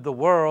light of the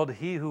world.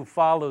 He who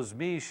follows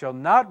me shall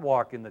not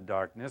walk in the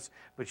darkness,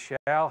 but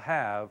shall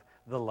have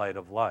the light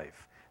of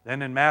life.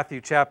 Then in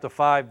Matthew chapter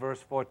 5, verse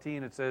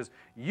 14, it says,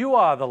 you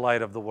are the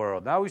light of the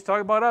world. Now he's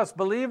talking about us,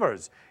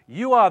 believers.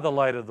 You are the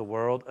light of the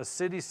world. A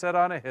city set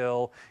on a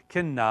hill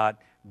cannot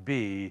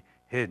be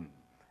hidden.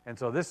 And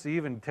so this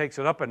even takes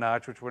it up a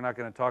notch, which we're not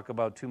going to talk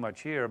about too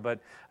much here. But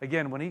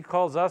again, when He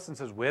calls us and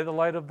says, we're the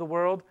light of the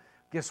world,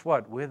 guess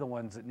what? We're the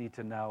ones that need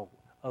to now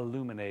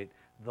illuminate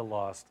the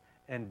lost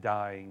and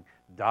dying,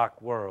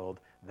 dark world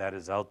that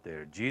is out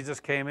there. Jesus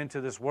came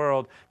into this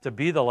world to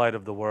be the light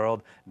of the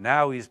world.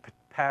 Now He's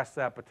passed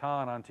that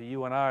baton on to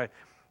you and I,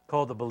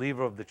 called the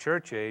believer of the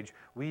church age.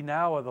 We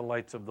now are the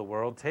lights of the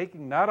world,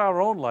 taking not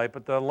our own light,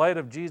 but the light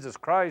of Jesus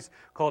Christ,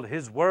 called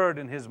His Word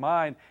and His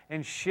mind,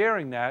 and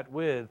sharing that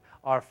with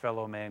our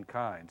fellow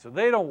mankind. So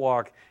they don't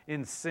walk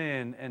in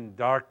sin and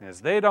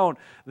darkness. They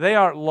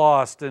aren't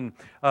lost and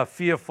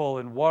fearful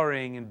and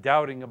worrying and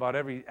doubting about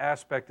every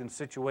aspect and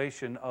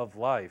situation of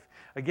life.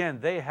 Again,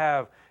 they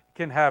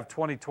can have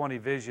 20/20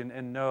 vision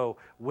and know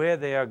where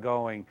they are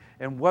going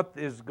and what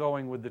is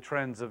going with the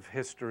trends of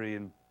history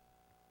and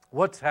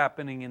what's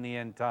happening in the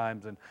end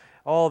times and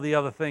all the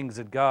other things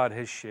that God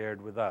has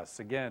shared with us.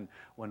 Again,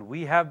 when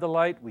we have the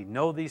light, we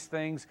know these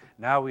things.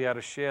 Now we ought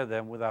to share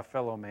them with our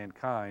fellow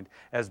mankind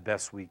as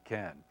best we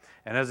can.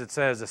 And as it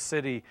says, a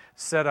city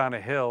set on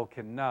a hill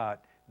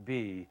cannot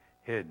be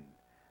hidden.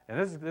 And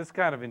this is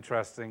kind of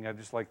interesting. I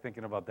just like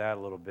thinking about that a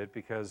little bit,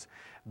 because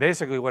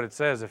basically what it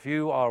says, if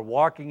you are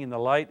walking in the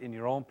light in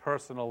your own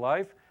personal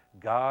life,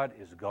 God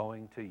is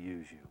going to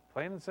use you.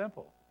 Plain and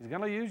simple. He's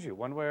going to use you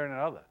one way or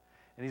another.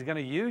 And He's going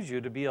to use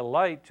you to be a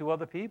light to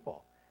other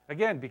people.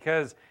 Again,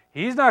 because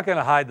He's not going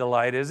to hide the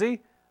light, is He?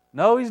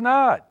 No, He's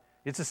not.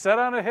 It's set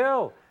on a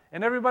hill,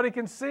 and everybody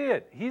can see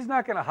it. He's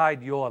not going to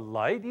hide your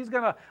light. He's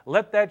going to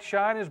let that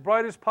shine as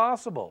bright as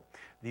possible.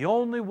 The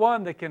only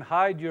one that can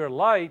hide your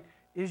light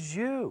is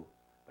you.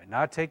 By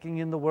not taking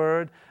in the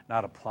Word,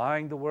 not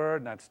applying the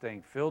Word, not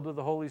staying filled with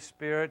the Holy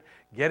Spirit,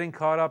 getting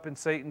caught up in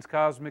Satan's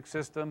cosmic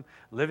system,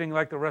 living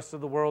like the rest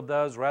of the world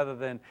does, rather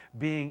than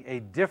being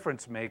a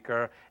difference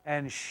maker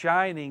and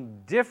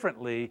shining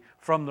differently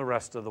from the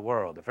rest of the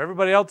world. If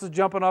everybody else is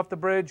jumping off the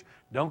bridge,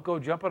 don't go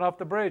jumping off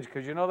the bridge,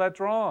 because you know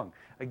that's wrong.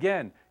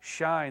 Again,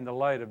 shine the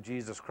light of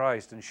Jesus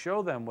Christ and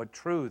show them what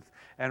truth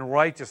and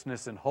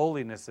righteousness and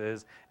holiness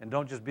is, and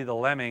don't just be the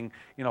lemming,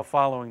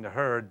 following the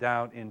herd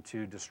down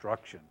into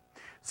destruction.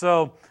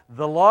 So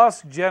the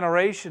lost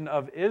generation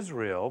of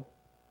Israel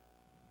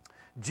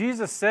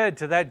Jesus said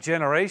to that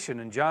generation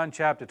in John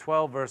chapter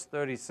 12, verse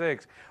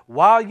 36,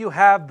 while you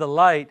have the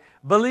light,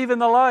 believe in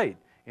the light,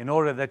 in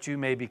order that you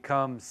may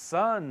become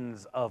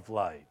sons of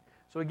light.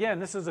 So again,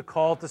 this is a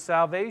call to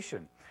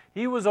salvation.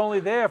 He was only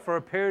there for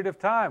a period of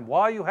time.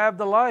 While you have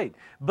the light,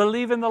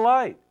 believe in the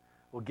light.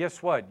 Well,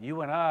 guess what?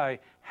 You and I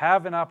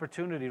have an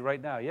opportunity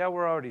right now. Yeah,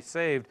 we're already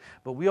saved,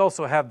 but we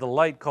also have the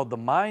light called the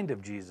mind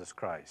of Jesus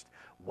Christ.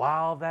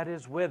 While that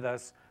is with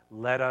us,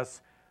 let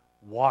us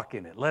walk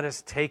in it. Let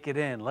us take it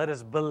in. Let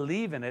us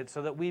believe in it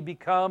so that we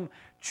become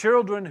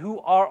children who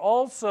are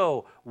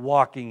also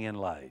walking in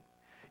light.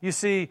 You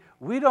see,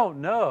 we don't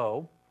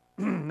know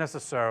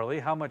necessarily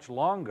how much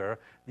longer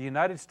the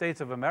United States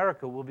of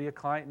America will be a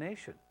client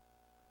nation.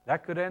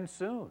 That could end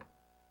soon.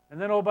 And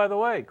then, oh, by the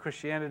way,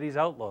 Christianity's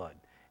outlawed,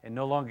 and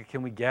no longer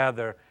can we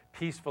gather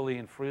peacefully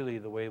and freely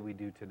the way we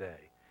do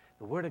today.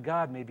 The Word of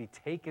God may be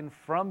taken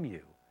from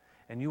you,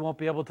 and you won't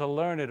be able to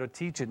learn it or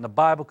teach it, and the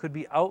Bible could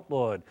be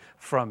outlawed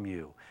from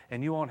you,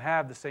 and you won't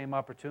have the same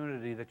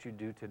opportunity that you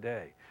do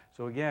today.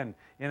 So again,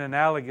 in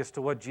analogous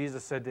to what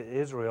Jesus said to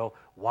Israel,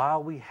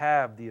 while we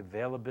have the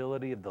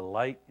availability of the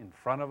light in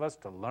front of us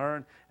to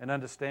learn and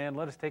understand,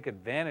 let us take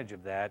advantage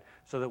of that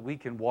so that we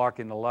can walk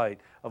in the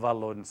light of our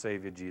Lord and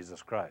Savior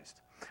Jesus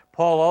Christ.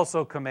 Paul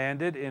also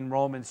commanded in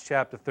Romans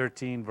chapter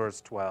 13, verse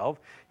 12,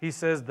 he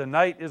says, the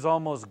night is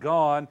almost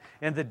gone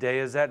and the day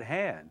is at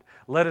hand.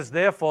 Let us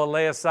therefore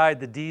lay aside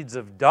the deeds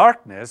of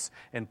darkness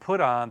and put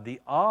on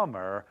the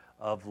armor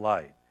of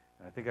light.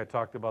 And I think I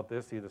talked about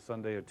this either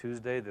Sunday or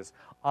Tuesday, this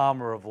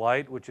armor of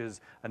light, which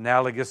is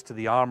analogous to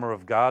the armor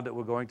of God that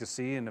we're going to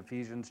see in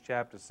Ephesians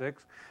chapter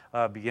 6,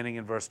 beginning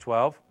in verse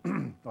 12,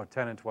 or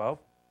 10 and 12.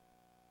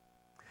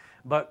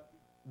 But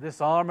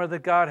this armor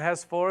that God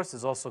has for us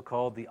is also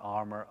called the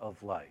armor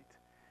of light.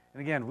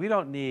 And again, we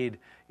don't need,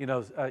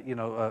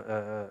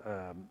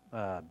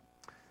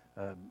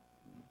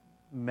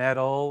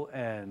 metal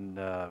and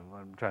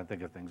I'm trying to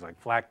think of things like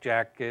flak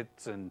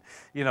jackets and,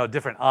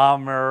 different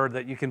armor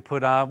that you can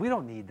put on. We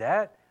don't need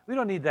that. We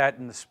don't need that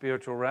in the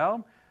spiritual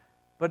realm.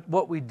 But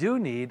what we do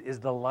need is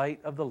the light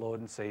of the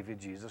Lord and Savior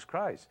Jesus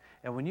Christ.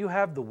 And when you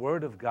have the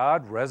Word of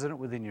God resident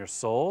within your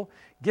soul,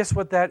 guess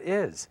what that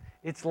is?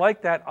 It's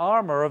like that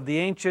armor of the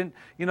ancient,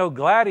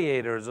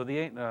 gladiators, or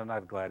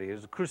not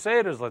gladiators,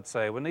 crusaders, let's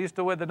say, when they used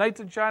to wear the knights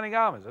in shining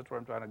armors. That's where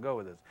I'm trying to go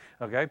with this,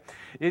 okay?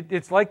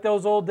 It's like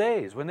those old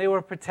days when they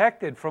were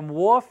protected from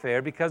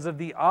warfare because of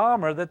the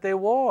armor that they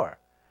wore.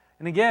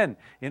 And again,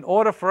 in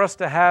order for us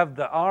to have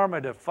the armor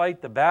to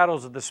fight the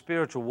battles of the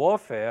spiritual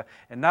warfare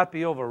and not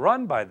be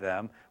overrun by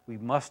them, we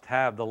must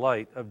have the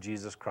light of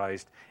Jesus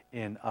Christ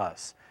in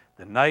us.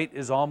 The night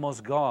is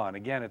almost gone.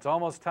 Again, it's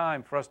almost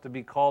time for us to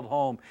be called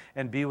home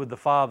and be with the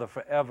Father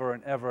forever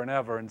and ever and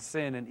ever, and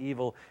sin and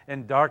evil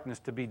and darkness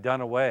to be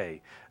done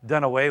away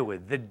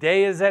with. The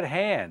day is at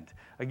hand.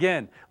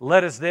 Again,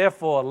 let us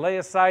therefore lay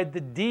aside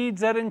the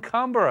deeds that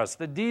encumber us,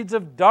 the deeds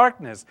of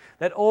darkness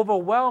that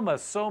overwhelm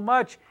us so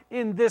much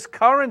in this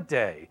current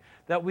day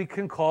that we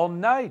can call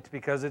night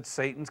because it's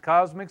Satan's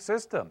cosmic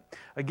system.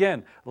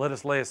 Again, let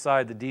us lay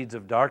aside the deeds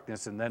of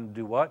darkness and then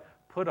do what?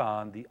 Put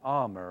on the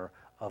armor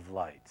of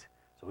light.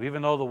 So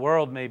even though the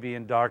world may be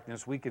in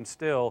darkness, we can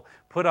still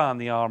put on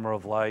the armor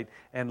of light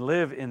and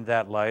live in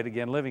that light,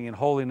 again, living in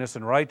holiness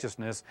and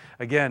righteousness,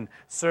 again,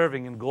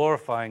 serving and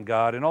glorifying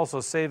God, and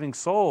also saving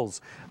souls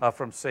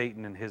from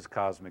Satan and his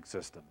cosmic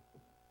system.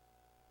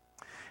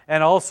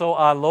 And also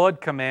our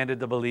Lord commanded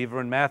the believer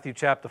in Matthew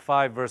chapter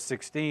 5, verse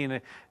 16,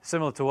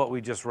 similar to what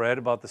we just read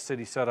about the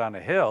city set on a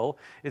hill.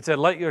 It said,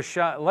 let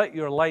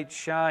your light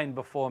shine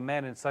before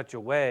men in such a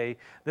way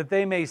that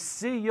they may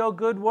see your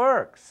good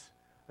works.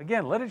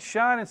 Again, let it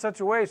shine in such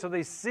a way so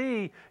they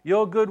see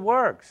your good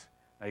works.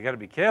 Now, you got to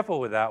be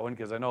careful with that one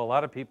because I know a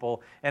lot of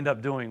people end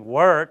up doing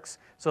works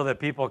so that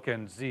people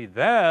can see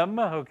them,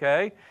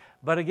 okay?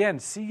 But again,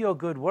 see your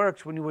good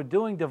works. When you were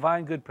doing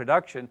divine good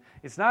production,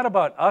 it's not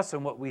about us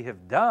and what we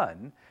have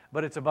done,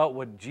 but it's about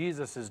what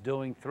Jesus is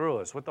doing through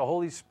us, what the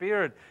Holy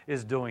Spirit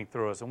is doing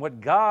through us, and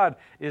what God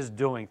is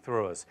doing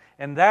through us.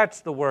 And that's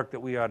the work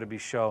that we ought to be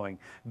showing,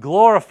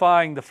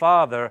 glorifying the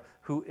Father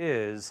who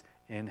is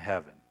in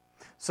heaven.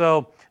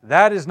 So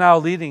that is now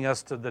leading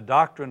us to the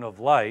doctrine of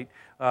light,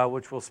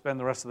 which we'll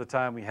spend the rest of the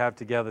time we have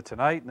together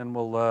tonight, and then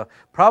we'll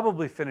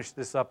probably finish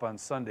this up on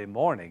Sunday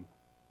morning.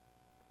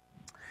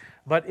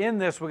 But in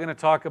this, we're going to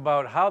talk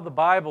about how the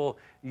Bible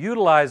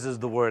utilizes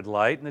the word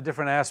light and the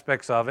different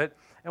aspects of it,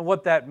 and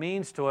what that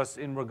means to us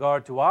in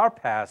regard to our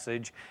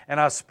passage and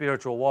our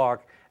spiritual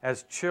walk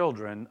as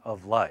children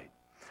of light.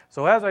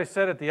 So as I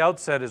said at the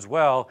outset as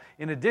well,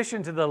 in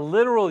addition to the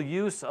literal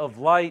use of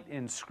light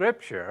in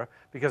Scripture,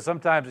 because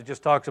sometimes it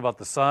just talks about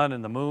the sun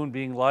and the moon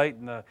being light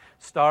and the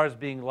stars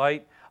being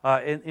light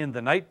in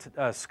the night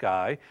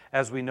sky,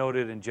 as we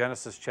noted in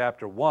Genesis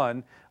chapter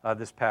 1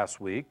 this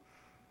past week.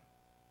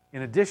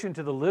 In addition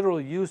to the literal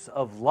use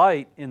of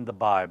light in the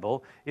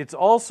Bible, it's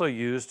also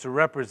used to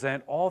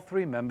represent all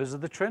three members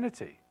of the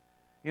Trinity.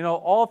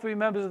 All three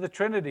members of the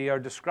Trinity are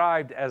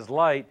described as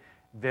light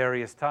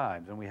various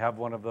times, and we have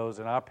one of those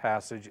in our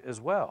passage as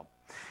well.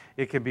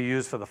 It can be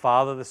used for the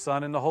Father, the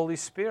Son, and the Holy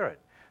Spirit.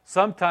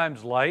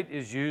 Sometimes light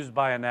is used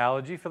by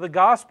analogy for the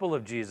gospel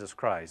of Jesus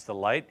Christ. The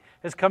light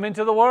has come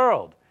into the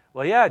world.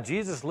 Well, yeah,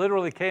 Jesus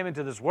literally came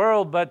into this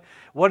world, but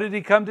what did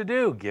he come to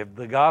do? Give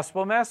the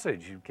gospel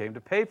message. He came to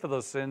pay for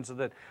those sins so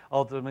that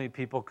ultimately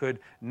people could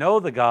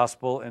know the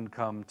gospel and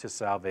come to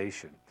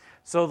salvation.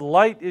 So the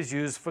light is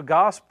used for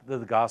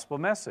the gospel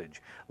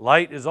message.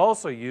 Light is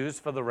also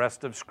used for the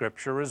rest of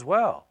Scripture as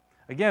well.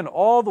 Again,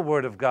 all the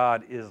Word of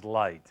God is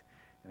light.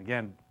 And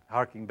again,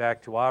 harking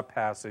back to our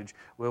passage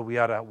where we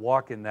ought to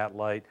walk in that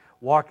light,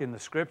 walk in the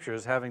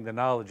Scriptures, having the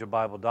knowledge of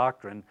Bible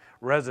doctrine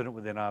resident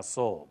within our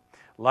soul.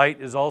 Light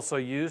is also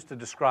used to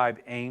describe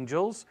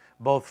angels,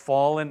 both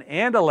fallen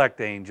and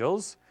elect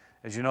angels.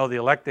 As you know, the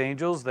elect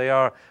angels, they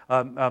are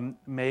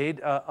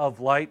made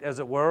of light, as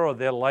it were, or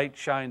their light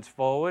shines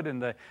forward,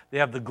 and they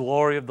have the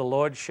glory of the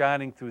Lord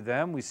shining through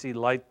them. We see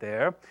light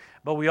there.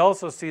 But we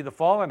also see the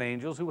fallen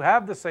angels who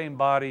have the same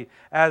body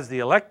as the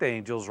elect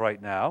angels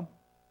right now.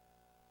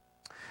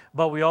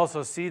 But we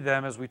also see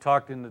them, as we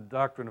talked in the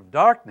doctrine of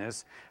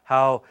darkness,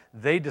 how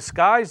they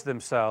disguise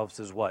themselves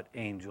as what?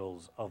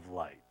 Angels of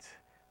light.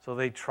 So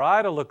they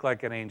try to look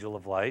like an angel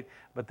of light,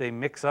 but they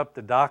mix up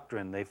the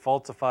doctrine. They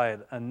falsify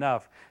it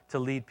enough to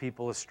lead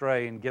people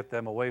astray and get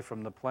them away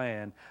from the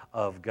plan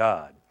of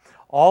God.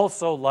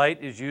 Also,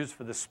 light is used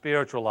for the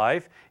spiritual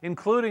life,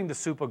 including the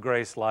super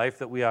grace life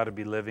that we ought to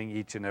be living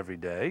each and every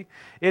day.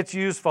 It's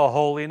used for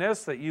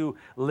holiness, that you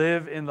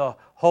live in the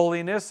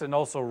holiness and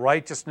also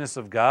righteousness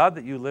of God,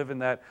 that you live in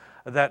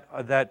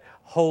that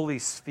holy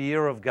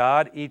sphere of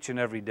God each and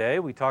every day.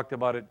 We talked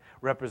about it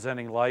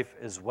representing life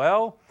as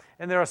well.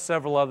 And there are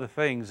several other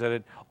things that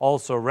it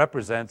also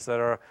represents that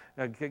are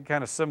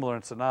kind of similar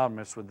and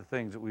synonymous with the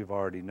things that we've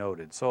already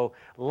noted. So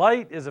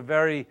light is a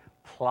very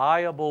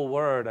pliable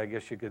word, I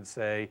guess you could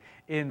say,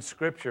 in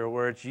Scripture,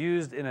 where it's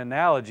used in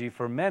analogy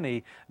for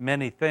many,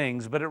 many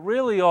things, but it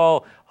really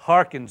all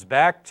harkens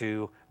back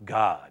to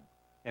God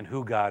and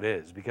who God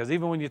is. Because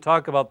even when you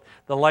talk about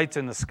the lights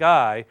in the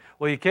sky,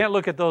 well, you can't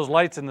look at those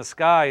lights in the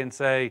sky and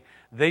say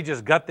they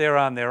just got there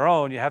on their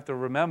own. You have to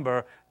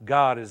remember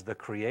God is the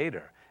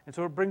Creator. And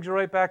so it brings you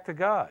right back to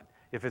God.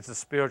 If it's a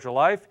spiritual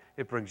life,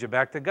 it brings you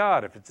back to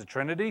God. If it's a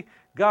Trinity,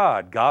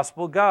 God,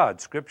 gospel God,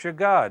 Scripture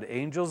God,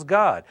 angels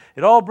God.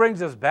 It all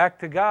brings us back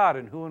to God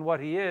and who and what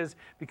He is,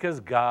 because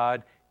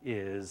God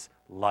is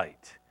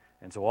light.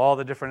 And so all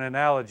the different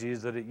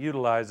analogies that it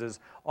utilizes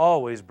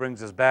always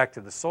brings us back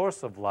to the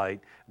source of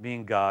light,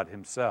 being God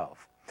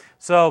Himself.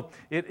 So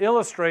it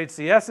illustrates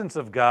the essence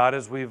of God,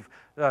 as we've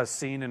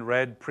seen and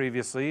read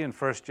previously in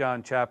 1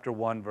 John chapter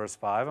 1, verse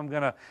 5. I'm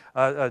going to,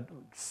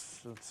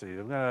 let's see,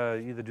 I'm going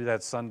to either do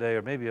that Sunday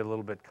or maybe a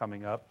little bit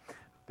coming up,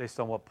 based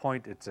on what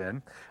point it's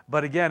in.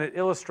 But again, it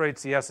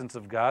illustrates the essence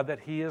of God,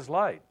 that He is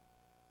light.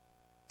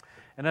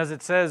 And as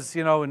it says,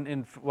 you know,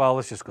 well,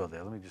 let's just go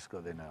there. Let me just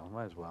go there now.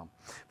 Might as well.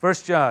 1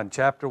 John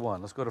chapter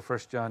 1. Let's go to 1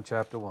 John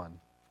chapter 1.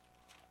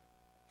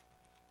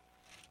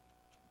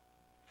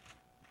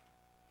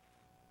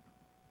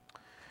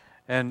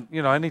 And,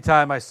 you know,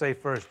 anytime I say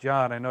 1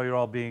 John, I know you're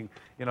all being,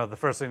 you know, the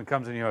first thing that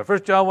comes in your mind,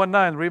 1 John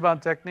 1:9, the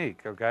rebound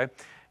technique, okay?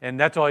 And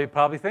that's all you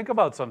probably think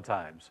about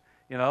sometimes,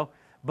 you know?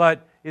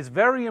 But it's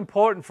very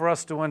important for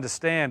us to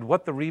understand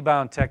what the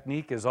rebound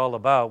technique is all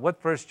about, what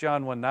 1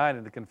 John 1:9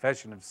 and the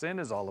confession of sin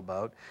is all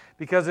about,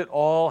 because it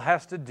all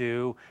has to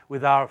do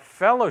with our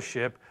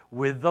fellowship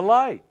with the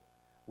light,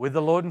 with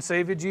the Lord and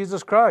Savior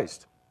Jesus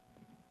Christ.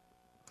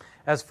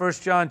 As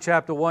 1 John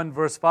chapter 1,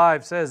 verse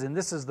 5 says, "And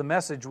this is the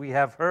message we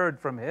have heard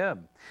from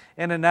Him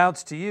and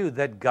announced to you,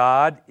 that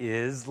God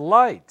is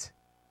light.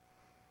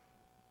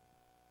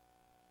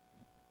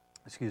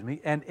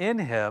 And in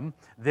Him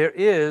there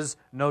is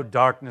no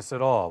darkness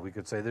at all." We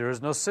could say there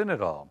is no sin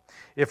at all.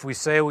 If we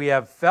say we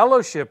have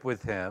fellowship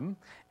with Him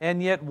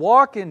and yet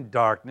walk in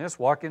darkness,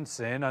 walk in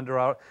sin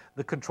under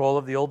the control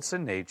of the old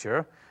sin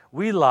nature,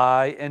 we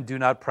lie and do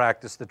not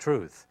practice the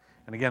truth.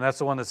 And again, that's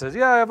the one that says,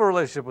 yeah, I have a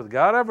relationship with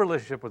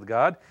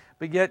God,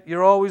 but yet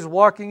you're always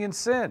walking in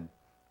sin.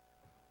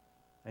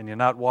 And you're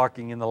not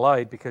walking in the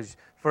light because,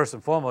 first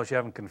and foremost, you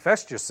haven't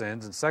confessed your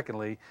sins, and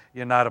secondly,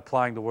 you're not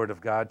applying the Word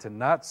of God to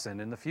not sin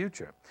in the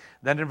future.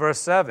 Then in verse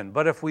 7,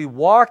 "But if we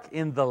walk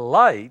in the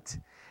light,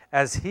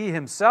 as He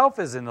Himself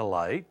is in the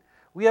light,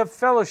 we have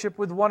fellowship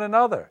with one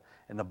another,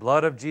 and the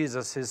blood of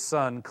Jesus, His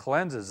Son,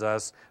 cleanses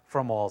us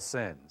from all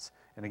sins."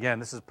 And again,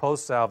 this is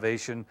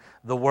post-salvation,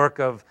 the work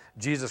of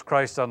Jesus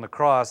Christ on the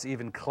cross,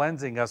 even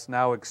cleansing us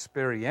now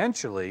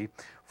experientially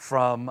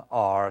from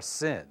our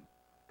sin.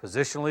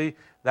 Positionally,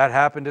 that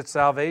happened at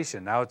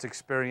salvation. Now it's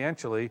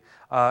experientially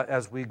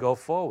as we go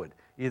forward.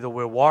 Either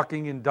we're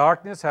walking in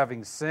darkness,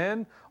 having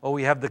sin, or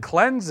we have the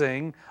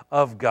cleansing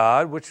of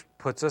God, which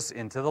puts us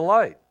into the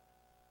light.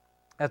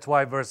 That's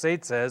why verse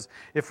 8 says,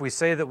 if we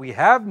say that we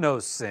have no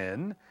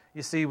sin,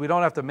 you see, we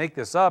don't have to make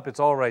this up. It's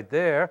all right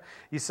there.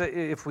 You say,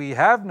 if we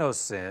have no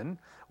sin,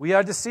 we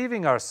are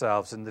deceiving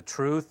ourselves, and the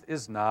truth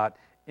is not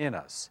in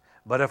us.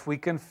 But if we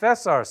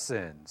confess our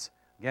sins,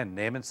 Again,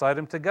 name and cite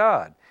him to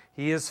God.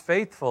 He is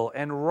faithful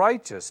and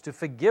righteous to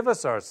forgive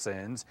us our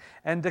sins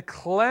and to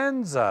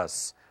cleanse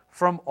us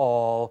from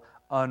all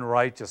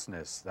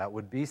unrighteousness. That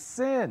would be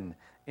sin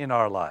in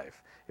our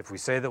life. If we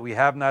say that we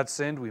have not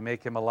sinned, we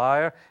make him a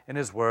liar, and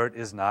his word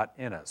is not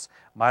in us.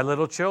 My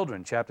little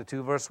children, chapter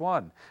 2, verse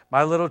 1.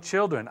 My little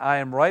children, I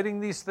am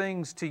writing these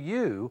things to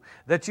you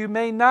that you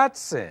may not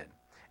sin.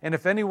 And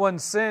if anyone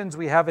sins,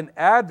 we have an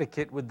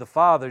advocate with the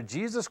Father,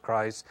 Jesus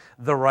Christ,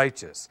 the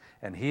righteous.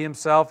 And he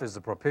himself is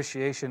the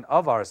propitiation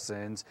of our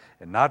sins,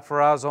 and not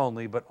for ours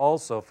only, but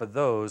also for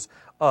those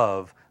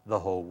of the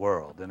whole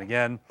world. And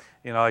again,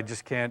 I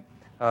just can't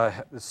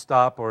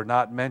stop or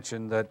not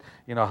mention that,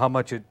 how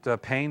much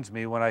it pains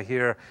me when I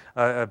hear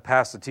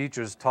pastor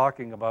teachers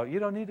talking about, you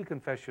don't need to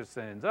confess your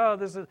sins. Oh,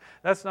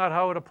 that's not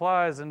how it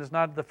applies, and it's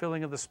not the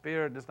filling of the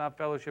Spirit, and it's not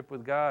fellowship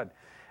with God.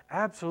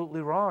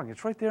 Absolutely wrong.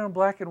 It's right there in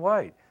black and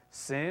white.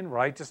 Sin,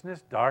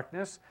 righteousness,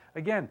 darkness.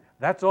 Again,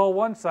 that's all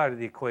one side of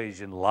the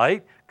equation.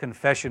 Light,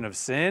 confession of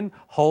sin,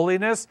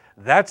 holiness,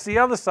 that's the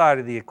other side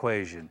of the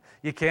equation.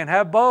 You can't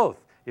have both.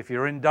 If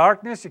you're in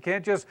darkness, you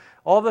can't just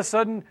all of a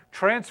sudden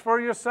transfer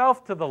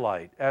yourself to the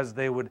light, as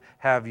they would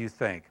have you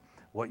think.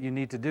 What you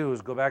need to do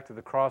is go back to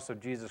the cross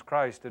of Jesus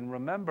Christ and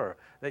remember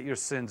that your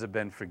sins have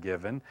been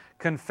forgiven.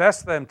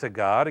 Confess them to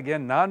God.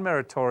 Again,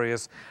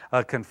 non-meritorious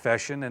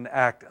confession and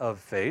act of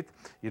faith.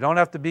 You don't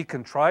have to be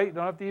contrite. You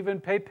don't have to even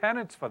pay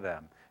penance for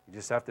them. You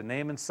just have to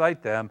name and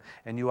cite them,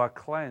 and you are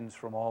cleansed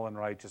from all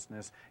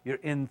unrighteousness. You're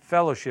in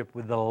fellowship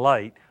with the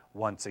light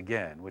once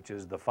again, which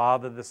is the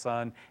Father, the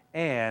Son,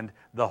 and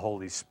the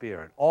Holy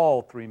Spirit.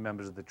 All three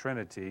members of the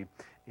Trinity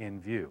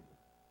in view.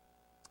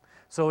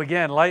 So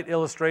again, light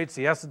illustrates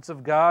the essence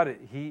of God.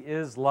 He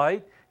is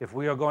light. If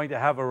we are going to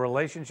have a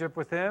relationship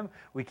with him,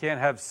 we can't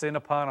have sin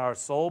upon our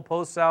soul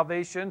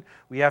post-salvation.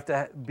 We have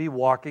to be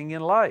walking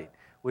in light,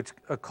 which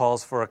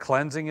calls for a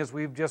cleansing, as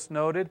we've just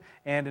noted,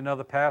 and in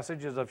other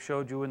passages I've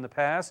showed you in the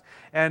past.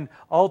 And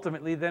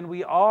ultimately, then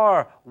we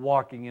are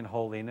walking in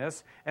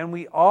holiness, and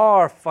we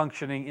are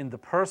functioning in the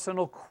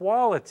personal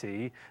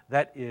quality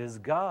that is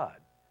God.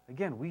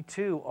 Again, we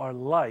too are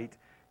light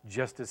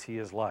just as he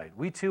is light.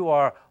 We too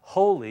are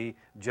holy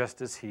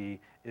just as he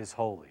is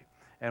holy.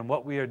 And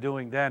what we are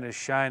doing then is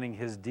shining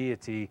his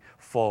deity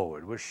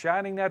forward. We're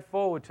shining that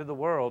forward to the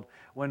world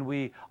when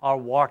we are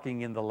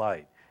walking in the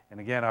light.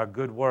 And again, our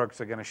good works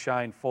are going to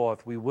shine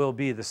forth. We will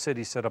be the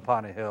city set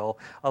upon a hill,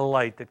 a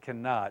light that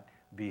cannot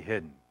be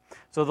hidden.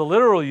 So the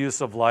literal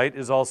use of light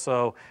is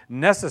also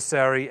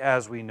necessary,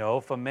 as we know,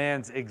 for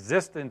man's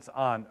existence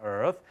on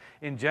earth.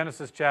 In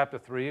Genesis chapter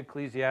 3,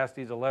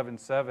 Ecclesiastes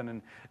 11:7,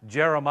 and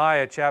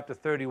Jeremiah chapter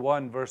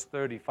 31, verse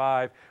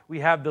 35,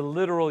 we have the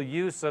literal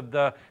use of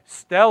the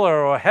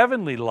stellar or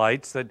heavenly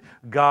lights that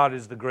God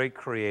is the great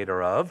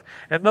creator of.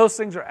 And those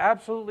things are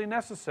absolutely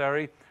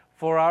necessary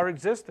for our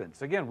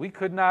existence. Again, we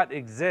could not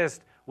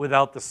exist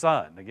without the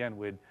sun. Again,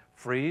 we'd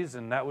freeze,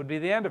 and that would be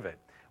the end of it.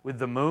 With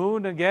the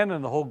moon, again,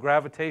 and the whole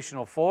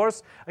gravitational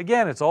force,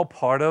 again, it's all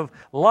part of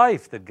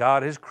life that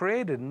God has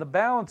created and the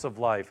balance of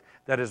life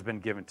that has been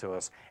given to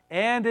us.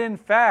 And in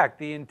fact,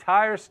 the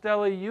entire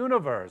stellar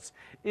universe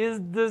is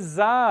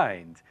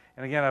designed.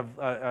 And again,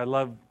 I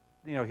love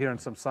hearing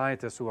some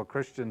scientists who are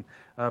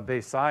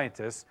Christian-based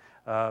scientists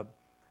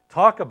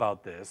talk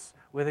about this,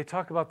 where they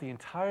talk about the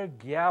entire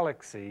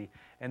galaxy,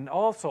 and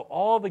also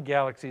all the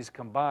galaxies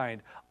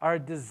combined are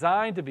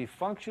designed to be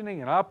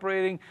functioning and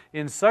operating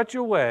in such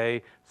a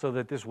way so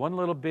that this one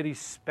little bitty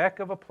speck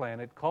of a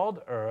planet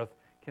called Earth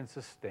can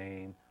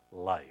sustain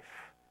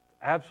life.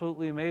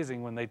 Absolutely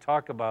amazing when they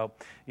talk about,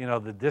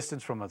 the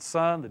distance from the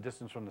sun, the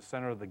distance from the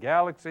center of the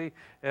galaxy,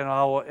 and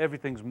how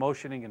everything's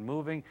motioning and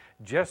moving,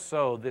 just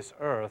so this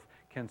Earth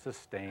can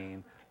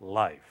sustain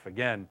life.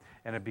 Again,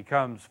 and it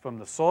becomes from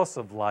the source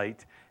of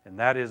light, and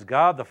that is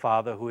God the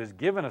Father, who has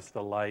given us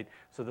the light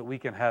so that we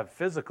can have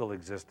physical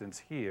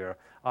existence here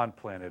on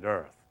planet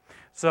Earth.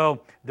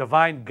 So,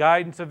 divine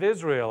guidance of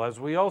Israel,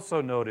 as we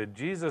also noted,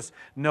 Jesus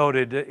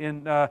noted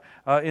in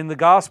the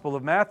Gospel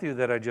of Matthew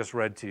that I just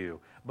read to you.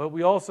 But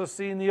we also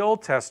see in the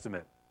Old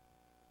Testament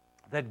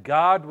that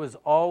God was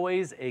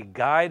always a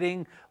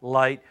guiding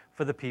light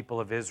for the people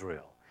of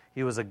Israel.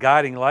 He was a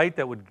guiding light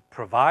that would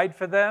provide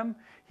for them.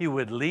 He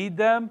would lead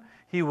them.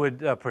 He would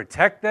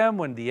protect them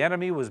when the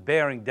enemy was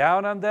bearing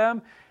down on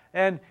them.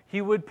 And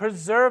he would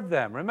preserve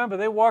them. Remember,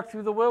 they walked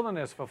through the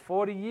wilderness for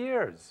 40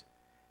 years.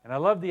 And I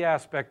love the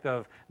aspect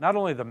of not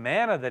only the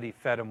manna that he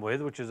fed them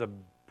with, which is a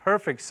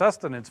perfect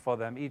sustenance for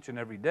them each and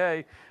every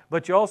day,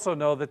 but you also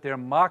know that their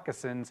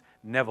moccasins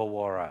never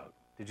wore out.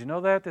 Did you know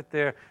that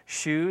their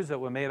shoes that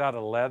were made out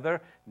of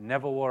leather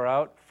never wore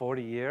out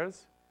 40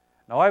 years?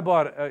 Now, I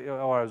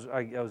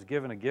was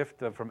given a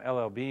gift from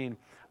L.L. Bean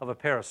of a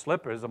pair of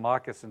slippers, the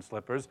moccasin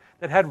slippers,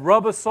 that had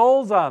rubber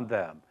soles on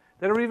them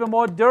that are even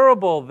more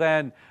durable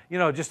than,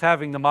 just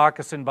having the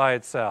moccasin by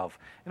itself.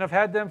 And I've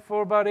had them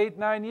for about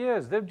 8-9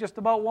 years. They've just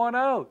about worn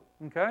out,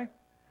 okay?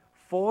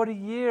 40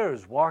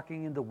 years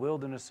walking in the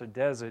wilderness or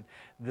desert,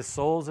 the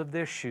soles of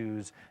their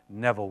shoes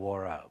never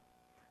wore out.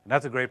 And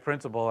that's a great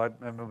principle I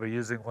remember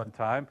using one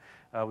time.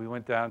 We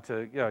went down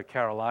to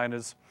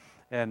Carolinas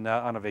and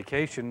on a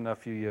vacation a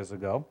few years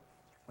ago,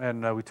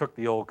 and we took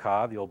the old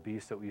car, the old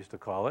beast that we used to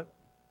call it.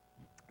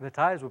 The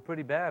tires were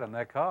pretty bad on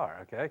that car,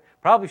 okay?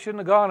 Probably shouldn't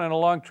have gone on a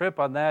long trip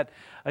on that,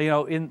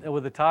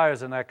 with the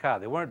tires in that car.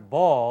 They weren't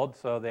bald,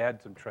 so they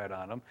had some tread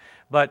on them.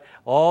 But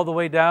all the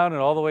way down and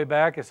all the way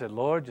back, I said,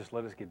 Lord, just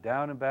let us get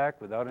down and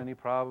back without any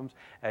problems.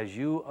 As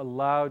you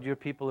allowed your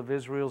people of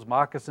Israel's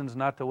moccasins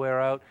not to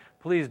wear out,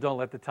 please don't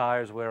let the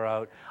tires wear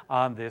out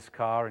on this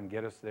car and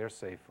get us there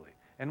safely.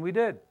 And we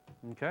did,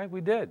 okay?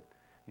 We did.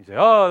 You say,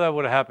 oh, that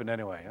would have happened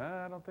anyway.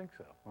 I don't think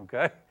so,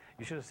 okay?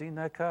 You should have seen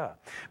that car.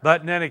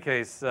 But in any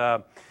case,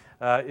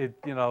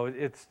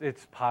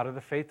 it's part of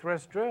the faith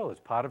rest drill. It's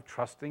part of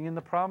trusting in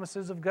the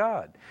promises of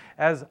God.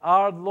 As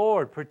our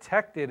Lord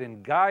protected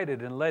and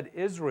guided and led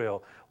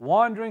Israel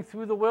wandering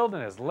through the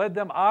wilderness, led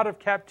them out of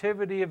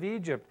captivity of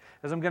Egypt,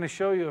 as I'm going to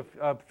show you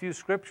a few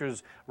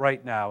scriptures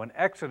right now in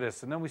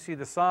Exodus, and then we see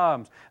the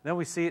Psalms, and then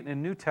we see it in the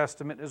New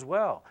Testament as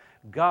well.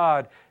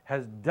 God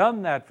has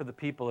done that for the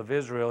people of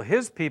Israel,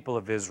 His people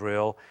of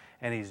Israel,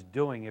 and He's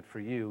doing it for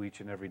you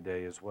each and every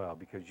day as well,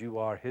 because you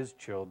are His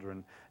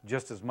children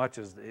just as much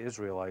as the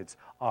Israelites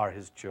are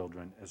His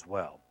children as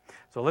well.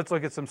 So let's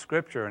look at some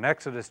scripture in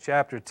Exodus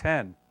chapter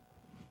 10.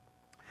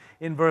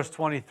 In verse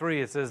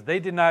 23, it says, "They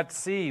did not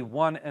see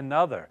one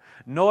another,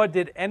 nor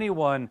did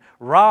anyone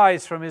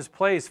rise from his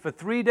place for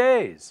 3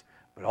 days,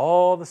 but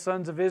all the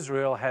sons of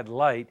Israel had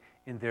light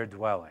in their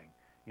dwelling."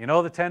 You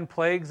know the 10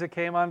 plagues that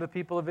came on the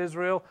people of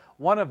Israel?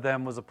 One of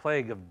them was a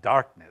plague of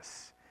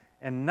darkness.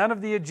 And none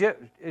of the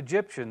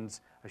Egyptians,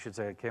 I should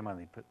say it came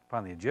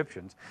upon the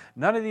Egyptians,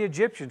 none of the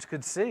Egyptians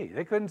could see.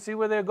 They couldn't see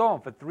where they were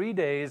going for 3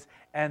 days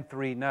and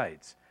 3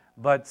 nights.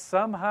 But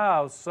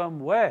somehow,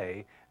 some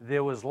way,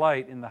 there was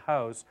light in the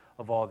house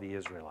of all the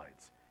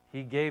Israelites.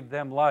 He gave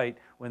them light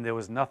when there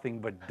was nothing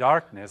but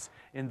darkness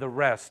in the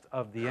rest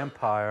of the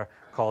empire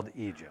called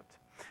Egypt.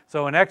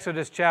 So in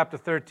Exodus chapter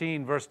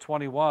 13, verse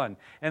 21,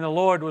 "And the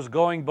Lord was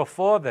going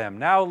before them,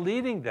 now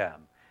leading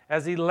them,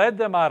 as He led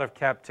them out of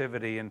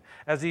captivity and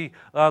as He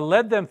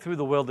led them through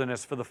the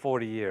wilderness for the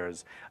 40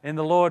 years. And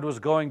the Lord was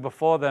going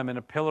before them in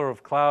a pillar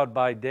of cloud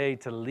by day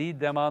to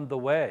lead them on the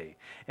way,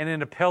 and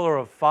in a pillar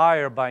of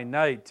fire by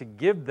night to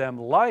give them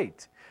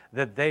light,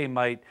 that they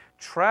might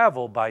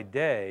travel by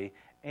day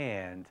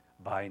and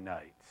by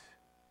night."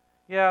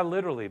 Yeah,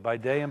 literally, by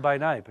day and by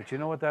night. But you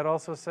know what that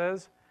also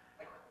says?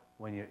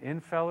 When you're in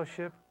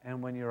fellowship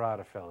and when you're out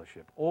of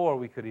fellowship. Or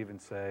we could even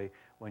say,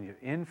 when you're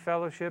in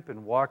fellowship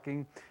and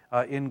walking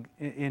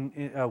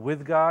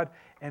with God,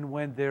 and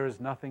when there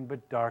is nothing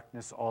but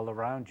darkness all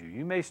around you.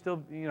 You may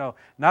still,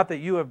 not that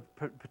you have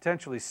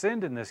potentially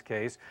sinned in this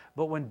case,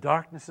 but when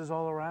darkness is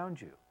all around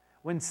you.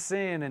 When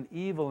sin and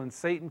evil and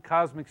Satan's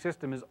cosmic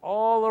system is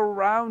all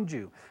around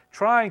you,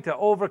 trying to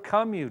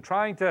overcome you,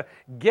 trying to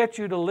get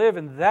you to live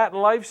in that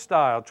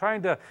lifestyle,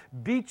 trying to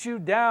beat you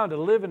down to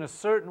live in a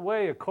certain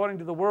way according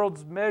to the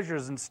world's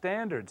measures and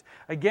standards.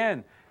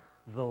 Again,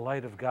 the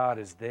light of God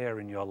is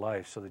there in your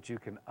life so that you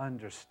can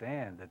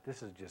understand that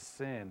this is just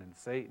sin and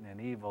Satan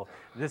and evil.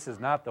 This is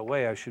not the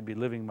way I should be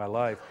living my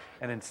life,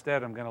 and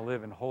instead I'm going to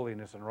live in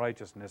holiness and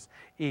righteousness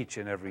each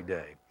and every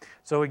day.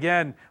 So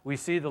again, we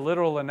see the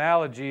literal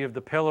analogy of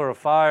the pillar of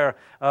fire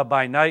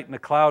by night and the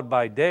cloud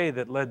by day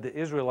that led the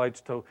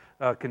Israelites to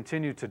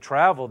continue to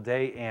travel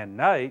day and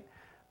night.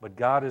 But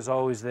God is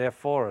always there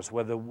for us,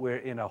 whether we're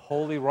in a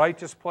holy,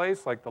 righteous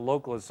place like the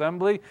local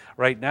assembly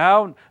right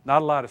now.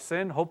 Not a lot of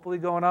sin, hopefully,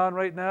 going on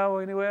right now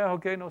anywhere.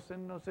 Okay, no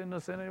sin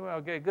anywhere.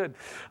 Okay, good.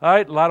 All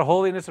right, a lot of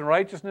holiness and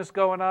righteousness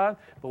going on.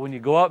 But when you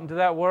go out into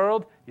that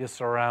world, you're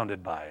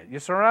surrounded by it. You're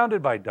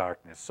surrounded by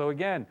darkness. So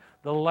again,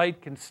 the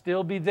light can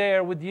still be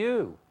there with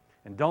you.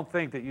 And don't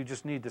think that you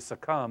just need to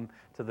succumb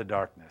to the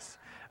darkness.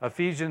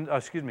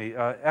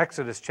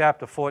 Exodus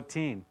chapter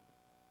 14.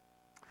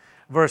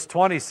 Verse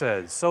 20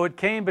 says, "So it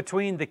came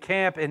between the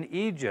camp in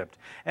Egypt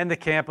and the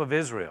camp of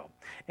Israel,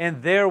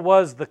 and there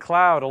was the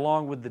cloud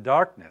along with the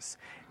darkness,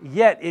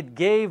 yet it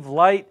gave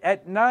light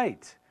at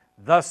night.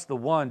 Thus the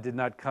one did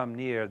not come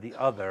near the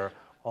other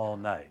all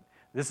night."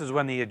 This is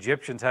when the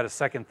Egyptians had a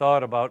second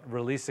thought about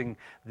releasing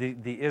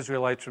the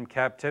Israelites from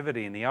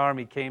captivity, and the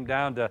army came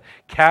down to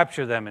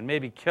capture them and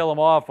maybe kill them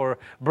off or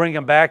bring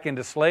them back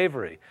into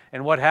slavery.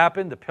 And what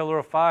happened? The pillar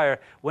of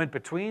fire went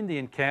between the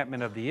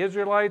encampment of the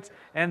Israelites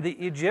and the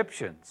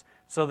Egyptians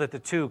so that the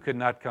two could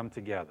not come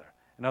together.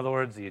 In other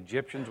words, the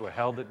Egyptians were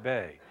held at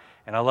bay.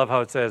 And I love how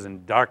it says,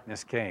 "and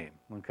darkness came."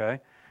 Okay?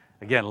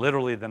 Again,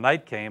 literally the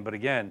night came, but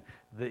again,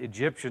 the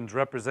Egyptians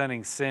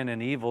representing sin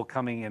and evil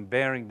coming and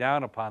bearing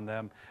down upon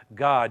them,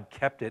 God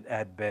kept it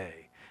at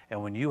bay.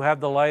 And when you have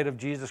the light of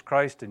Jesus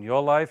Christ in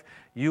your life,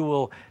 you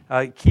will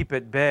keep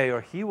at bay, or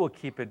He will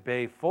keep at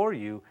bay for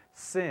you,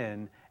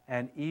 sin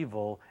and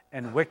evil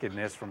and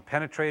wickedness from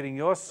penetrating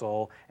your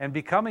soul and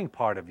becoming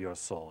part of your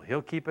soul.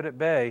 He'll keep it at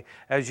bay,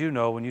 as you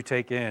know, when you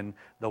take in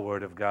the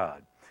Word of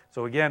God.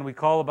 So again, we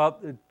call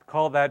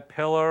that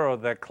pillar or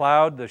that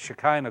cloud the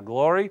Shekinah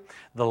glory,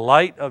 the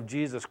light of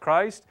Jesus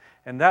Christ.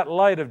 And that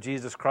light of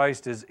Jesus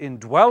Christ is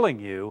indwelling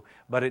you,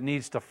 but it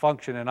needs to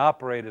function and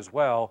operate as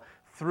well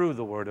through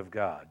the Word of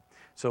God.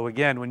 So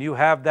again, when you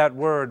have that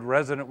Word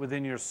resident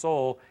within your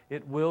soul,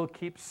 it will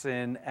keep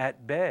sin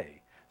at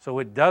bay. So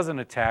it doesn't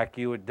attack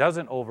you, it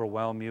doesn't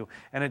overwhelm you,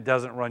 and it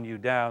doesn't run you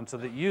down, so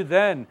that you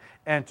then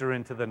enter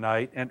into the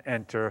night and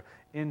enter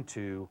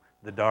into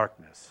the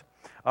darkness.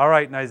 All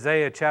right, in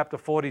Isaiah chapter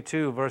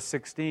 42, verse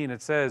 16,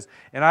 it says,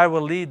 "And I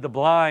will lead the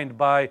blind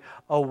by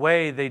a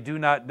way they do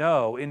not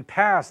know. In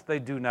paths they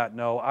do not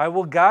know. I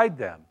will guide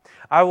them.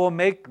 I will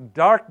make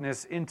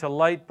darkness into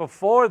light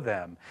before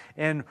them,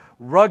 and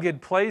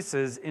rugged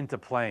places into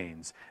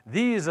plains.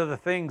 These are the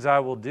things I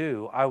will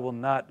do. I will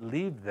not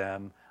leave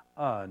them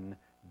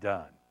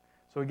undone."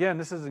 So again,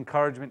 this is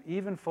encouragement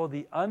even for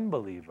the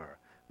unbeliever,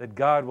 that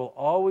God will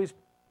always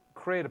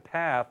create a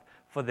path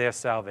for their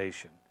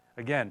salvation.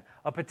 Again,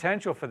 a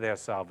potential for their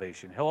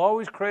salvation. He'll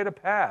always create a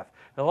path.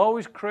 He'll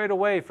always create a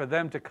way for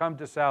them to come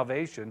to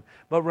salvation.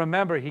 But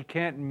remember, He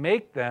can't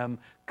make them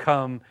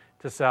come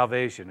to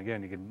salvation.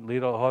 Again, you can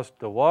lead a horse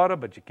to water,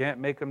 but you can't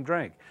make them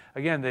drink.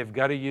 Again, they've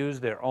got to use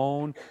their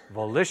own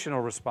volitional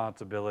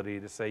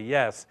responsibility to say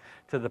yes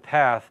to the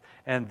path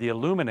and the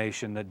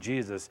illumination that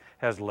Jesus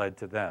has led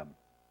to them.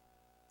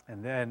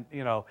 And then,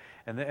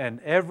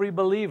 and every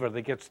believer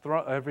that gets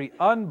thrown, every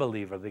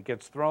unbeliever that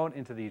gets thrown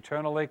into the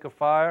eternal lake of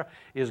fire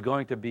is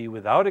going to be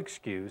without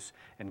excuse,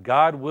 and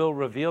God will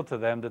reveal to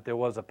them that there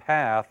was a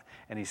path,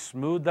 and He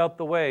smoothed out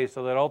the way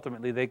so that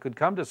ultimately they could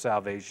come to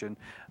salvation,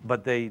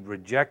 but they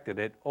rejected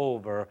it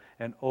over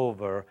and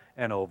over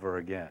and over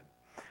again.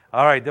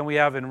 All right, then we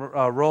have in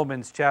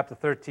Romans chapter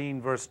 13,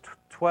 verse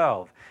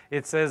 12,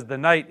 it says, "The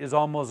night is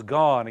almost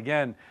gone."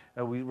 Again,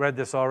 we read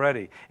this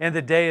already. "And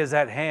the day is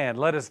at hand.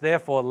 Let us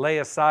therefore lay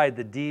aside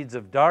the deeds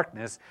of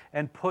darkness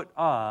and put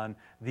on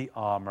the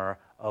armor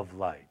of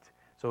light."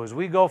 So as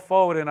we go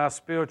forward in our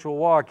spiritual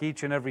walk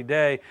each and every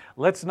day,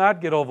 let's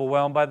not get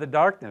overwhelmed by the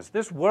darkness.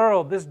 This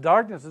world, this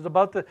darkness is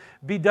about to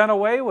be done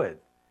away with.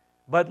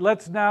 But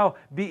let's now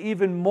be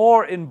even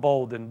more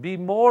emboldened, be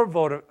more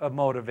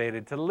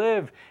motivated to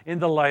live in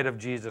the light of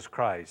Jesus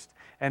Christ,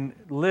 and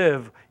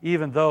live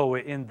even though we're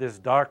in this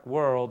dark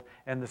world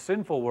and the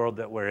sinful world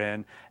that we're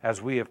in.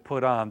 As we have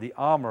put on the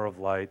armor of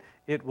light,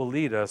 it will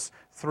lead us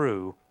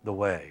through the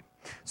way.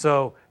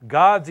 So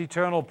God's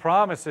eternal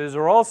promises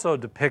are also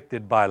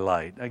depicted by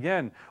light.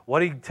 Again,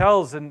 what He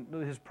tells in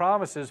His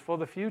promises for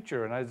the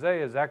future in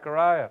Isaiah,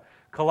 Zechariah,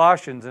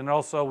 Colossians, and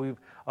also we've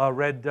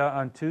read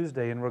on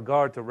Tuesday in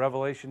regard to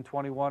Revelation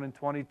 21 and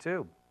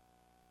 22.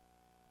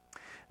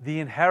 The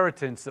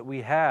inheritance that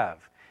we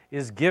have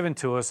is given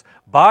to us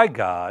by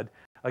God,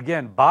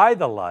 again, by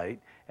the light,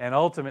 and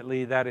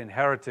ultimately that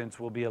inheritance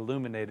will be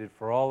illuminated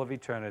for all of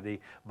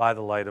eternity by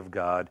the light of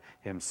God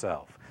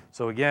Himself.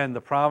 So again,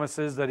 the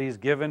promises that He's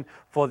given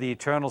for the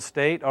eternal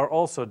state are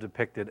also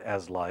depicted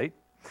as light,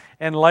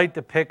 and light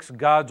depicts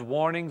God's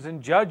warnings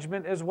and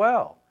judgment as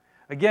well.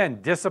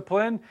 Again,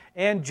 discipline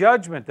and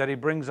judgment that He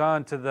brings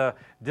on to the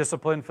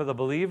discipline for the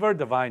believer,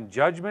 divine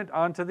judgment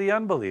onto the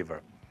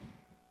unbeliever.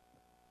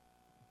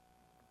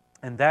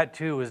 And that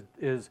too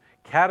is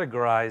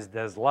categorized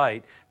as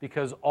light,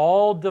 because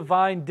all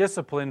divine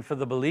discipline for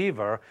the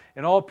believer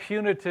and all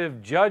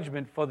punitive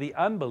judgment for the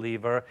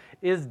unbeliever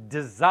is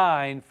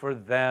designed for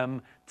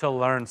them to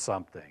learn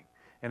something.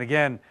 And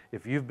again,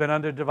 if you've been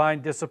under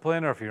divine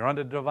discipline, or if you're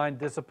under divine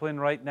discipline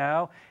right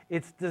now,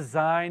 it's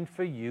designed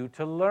for you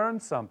to learn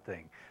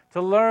something.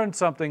 To learn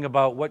something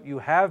about what you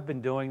have been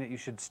doing that you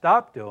should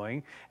stop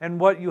doing, and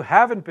what you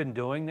haven't been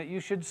doing that you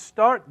should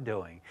start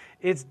doing.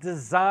 It's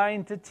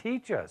designed to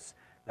teach us.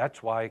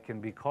 That's why it can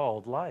be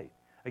called light.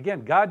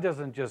 Again, God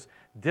doesn't just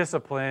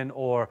discipline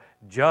or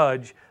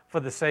judge for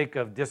the sake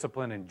of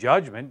discipline and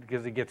judgment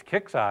because He gets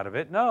kicks out of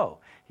it. No,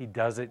 He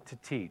does it to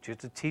teach.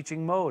 It's a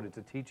teaching mode. It's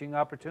a teaching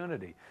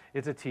opportunity.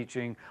 It's a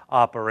teaching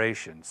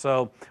operation.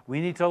 So we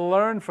need to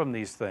learn from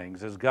these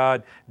things as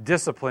God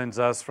disciplines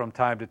us from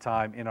time to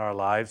time in our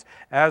lives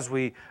as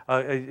we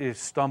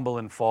stumble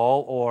and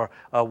fall or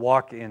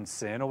walk in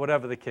sin or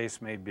whatever the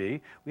case may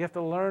be. We have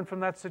to learn from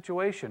that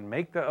situation,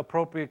 make the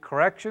appropriate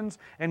corrections,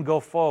 and go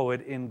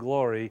forward in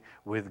glory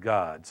with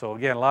God. So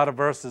again, a lot of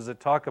verses that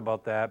talk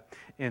about that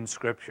in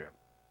Scripture.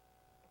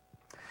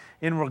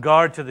 In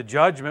regard to the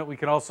judgment, we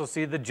can also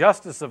see the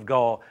justice of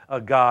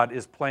God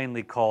is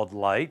plainly called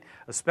light,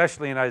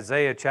 especially in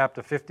Isaiah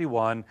chapter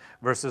 51,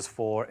 verses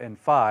 4 and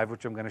 5,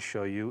 which I'm going to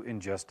show you in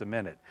just a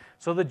minute.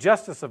 So the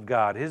justice of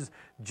God, His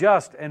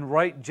just and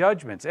right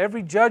judgments,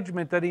 every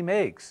judgment that He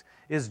makes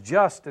is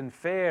just and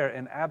fair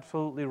and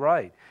absolutely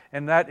right.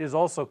 And that is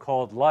also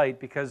called light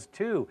because,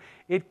 too,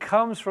 it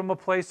comes from a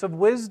place of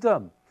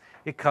wisdom.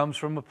 It comes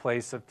from a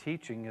place of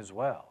teaching as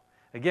well.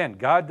 Again,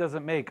 God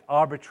doesn't make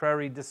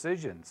arbitrary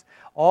decisions.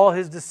 All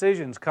His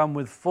decisions come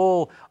with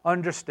full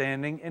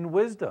understanding and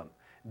wisdom.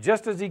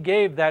 Just as He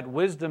gave that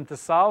wisdom to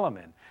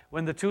Solomon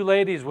when the two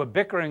ladies were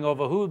bickering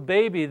over who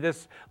baby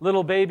this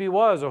little baby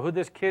was or who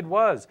this kid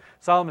was,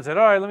 Solomon said,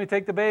 all right, let me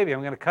take the baby.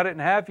 I'm going to cut it in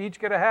half. You each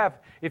get a half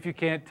if you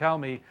can't tell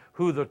me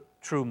who the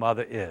true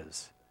mother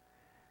is.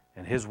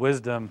 And his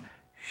wisdom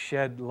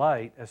shed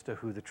light as to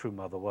who the true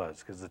mother was,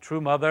 because the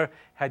true mother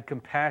had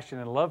compassion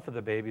and love for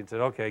the baby and said,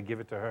 okay, give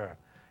it to her.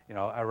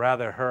 I'd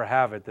rather her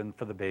have it than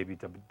for the baby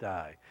to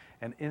die.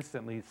 And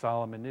instantly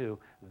Solomon knew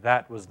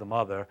that was the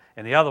mother.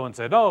 And the other one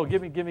said, oh,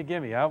 give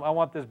me. I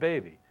want this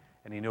baby.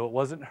 And he knew it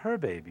wasn't her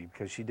baby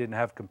because she didn't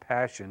have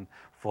compassion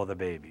for the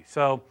baby.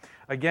 So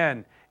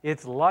again,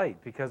 it's light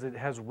because it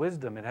has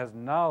wisdom, it has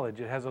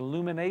knowledge, it has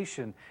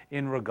illumination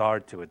in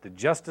regard to it, the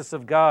justice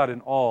of God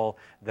in all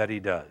that he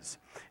does.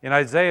 In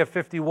Isaiah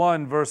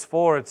 51, verse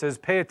 4, it says,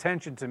 pay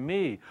attention to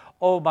me,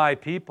 O my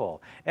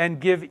people, and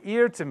give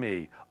ear to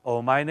me,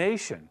 O my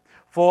nation.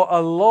 For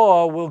a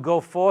law will go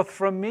forth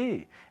from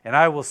me, and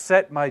I will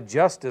set my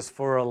justice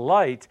for a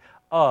light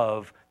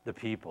of the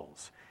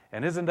peoples.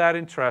 And isn't that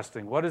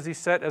interesting? What does he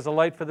set as a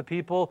light for the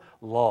people?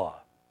 Law.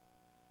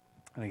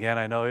 And again,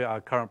 I know our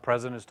current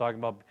president is talking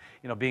about,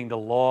 being the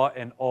law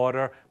and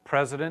order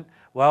president.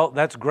 Well,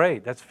 that's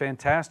great. That's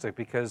fantastic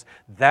because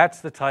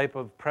that's the type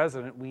of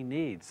president we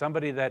need.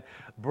 Somebody that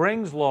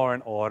brings law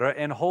and order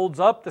and holds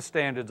up the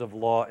standards of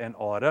law and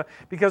order,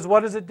 because what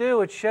does it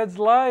do? It sheds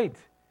light.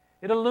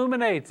 It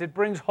illuminates. It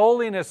brings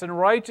holiness and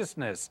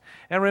righteousness.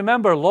 And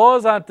remember,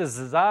 laws aren't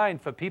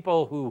designed for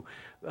people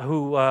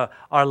who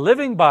are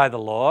living by the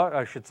law,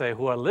 I should say,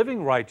 who are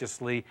living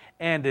righteously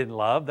and in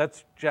love.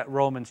 That's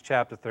Romans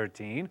chapter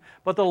 13.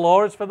 But the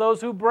law is for those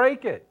who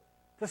break it,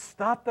 to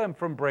stop them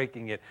from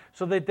breaking it,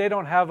 so that they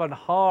don't have a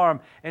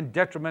harm and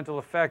detrimental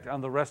effect on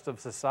the rest of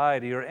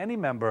society or any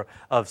member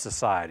of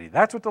society.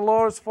 That's what the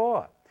law is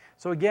for.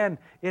 So again,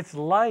 it's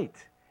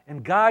light.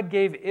 And God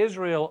gave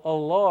Israel a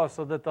law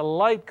so that the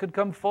light could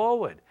come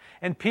forward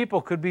and people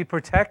could be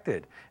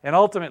protected. And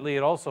ultimately,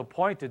 it also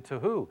pointed to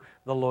who?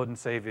 The Lord and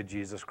Savior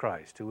Jesus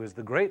Christ, who is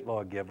the great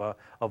lawgiver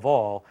of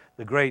all,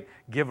 the great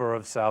giver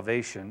of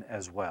salvation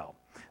as well.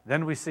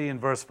 Then we see in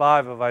verse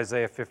 5 of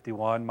Isaiah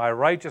 51, my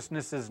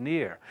righteousness is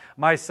near,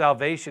 my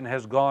salvation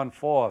has gone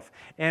forth,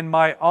 and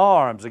my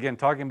arms, again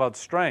talking about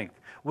strength,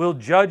 will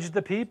judge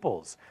the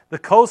peoples. The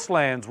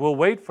coastlands will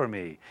wait for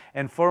me,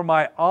 and for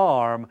my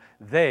arm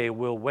they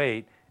will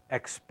wait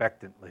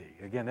expectantly.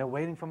 Again, they're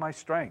waiting for my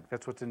strength.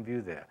 That's what's in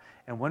view there.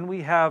 And when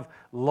we have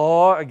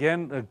law,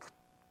 again,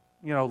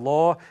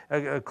 law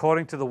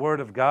according to the Word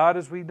of God,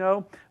 as we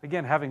know,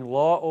 again, having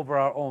law over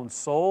our own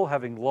soul,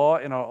 having law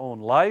in our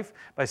own life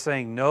by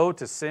saying no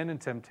to sin and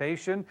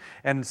temptation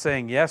and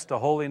saying yes to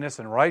holiness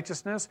and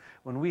righteousness,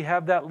 when we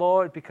have that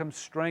law, it becomes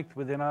strength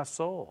within our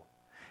soul.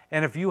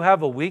 And if you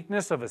have a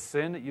weakness of a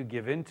sin that you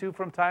give into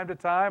from time to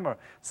time, or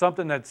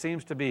something that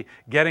seems to be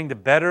getting the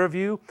better of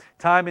you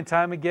time and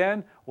time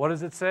again, what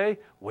does it say?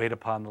 Wait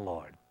upon the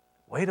Lord.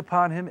 Wait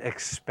upon Him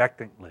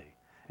expectantly.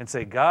 And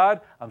say,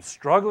 God, I'm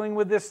struggling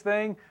with this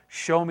thing.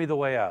 Show me the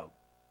way out.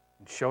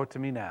 And show it to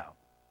me now.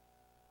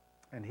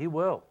 And He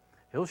will.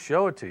 He'll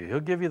show it to you.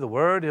 He'll give you the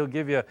Word. He'll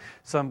give you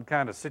some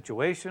kind of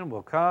situation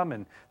will come,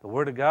 and the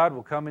Word of God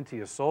will come into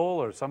your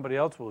soul, or somebody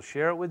else will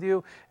share it with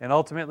you, and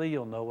ultimately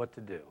you'll know what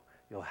to do.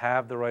 You'll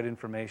have the right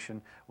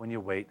information when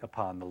you wait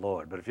upon the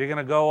Lord. But if you're going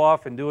to go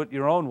off and do it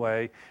your own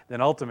way,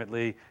 then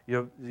ultimately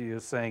you're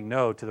saying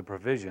no to the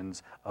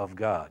provisions of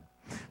God.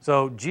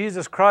 So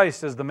Jesus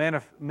Christ, as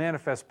the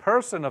manifest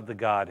person of the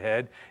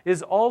Godhead,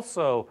 is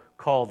also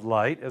called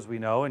light, as we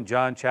know, in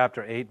John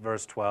chapter 8,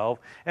 verse 12,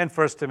 and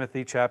 1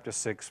 Timothy chapter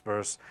 6,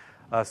 verse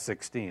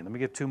 16. Let me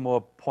get two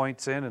more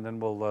points in, and then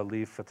we'll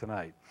leave for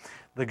tonight.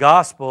 The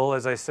gospel,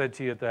 as I said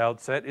to you at the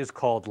outset, is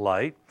called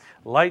light.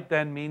 Light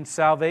then means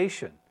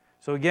salvation.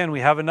 So again, we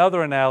have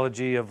another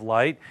analogy of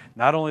light,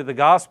 not only the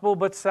gospel,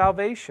 but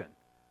salvation.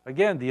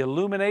 Again, the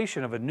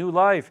illumination of a new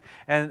life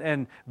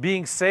and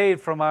being saved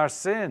from our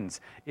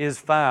sins is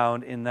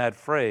found in that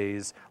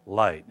phrase,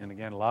 light. And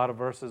again, a lot of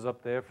verses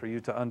up there for you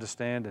to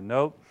understand and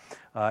note.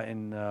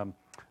 Ephesians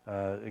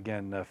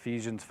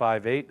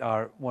 5:8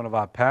 are one of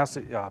our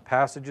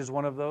passages,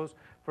 one of those.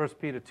 1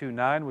 Peter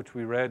 2:9, which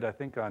we read, I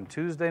think, on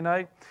Tuesday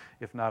night,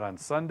 if not on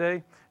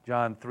Sunday.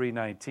 John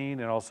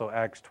 3:19, and also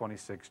Acts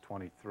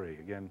 26:23.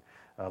 Again,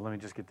 let me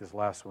just get this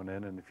last one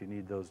in, and if you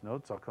need those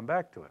notes, I'll come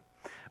back to it.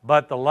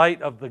 But the light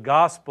of the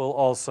gospel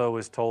also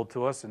is told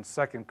to us in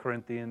 2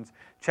 Corinthians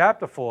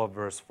chapter 4,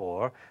 verse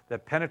 4,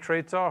 that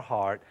penetrates our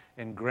heart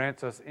and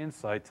grants us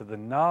insight to the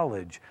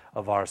knowledge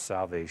of our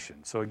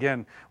salvation. So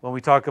again, when we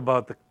talk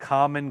about the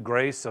common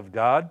grace of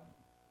God,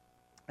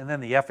 and then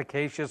the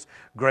efficacious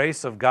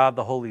grace of God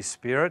the Holy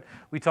Spirit,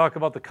 we talk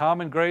about the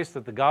common grace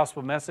that the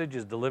gospel message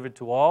is delivered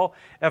to all.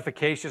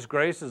 Efficacious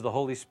grace is the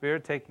Holy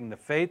Spirit taking the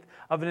faith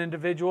of an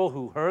individual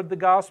who heard the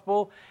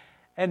gospel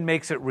and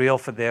makes it real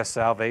for their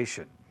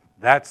salvation.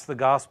 That's the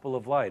gospel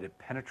of light. It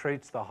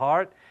penetrates the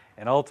heart,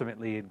 and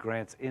ultimately it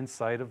grants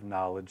insight of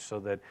knowledge so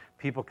that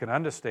people can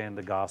understand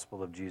the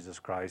gospel of Jesus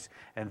Christ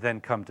and then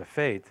come to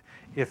faith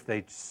if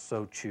they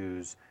so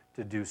choose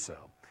to do so.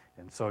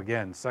 And so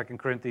again, 2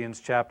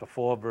 Corinthians chapter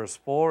 4, verse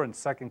 4 and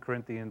 2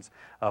 Corinthians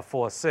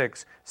 4,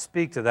 6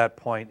 speak to that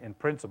point in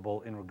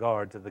principle in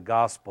regard to the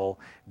gospel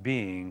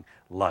being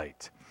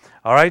light.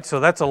 All right,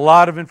 so that's a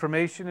lot of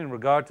information in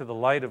regard to the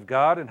light of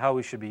God and how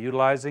we should be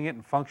utilizing it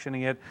and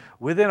functioning it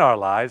within our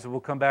lives.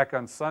 We'll come back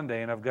on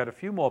Sunday, and I've got a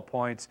few more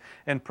points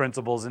and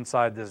principles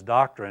inside this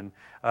doctrine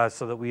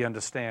so that we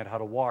understand how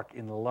to walk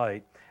in the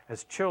light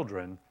as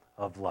children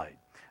of light.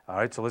 All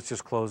right, so let's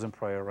just close in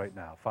prayer right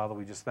now. Father,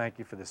 we just thank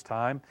you for this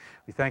time.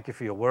 We thank you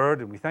for your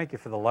word, and we thank you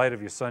for the light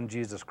of your Son,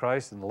 Jesus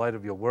Christ, and the light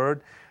of your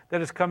word that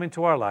has come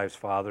into our lives,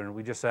 Father. And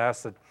we just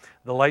ask that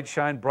the light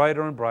shine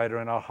brighter and brighter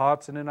in our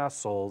hearts and in our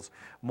souls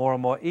more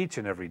and more each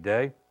and every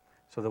day,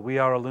 so that we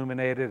are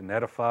illuminated and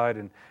edified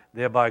and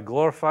thereby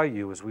glorify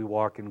you as we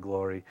walk in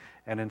glory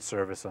and in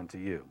service unto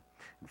you.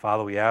 And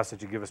Father, we ask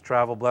that you give us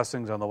travel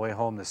blessings on the way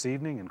home this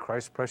evening. In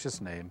Christ's precious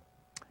name,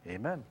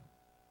 amen.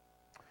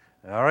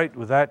 All right,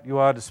 with that, you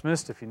are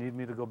dismissed. If you need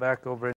me to go back over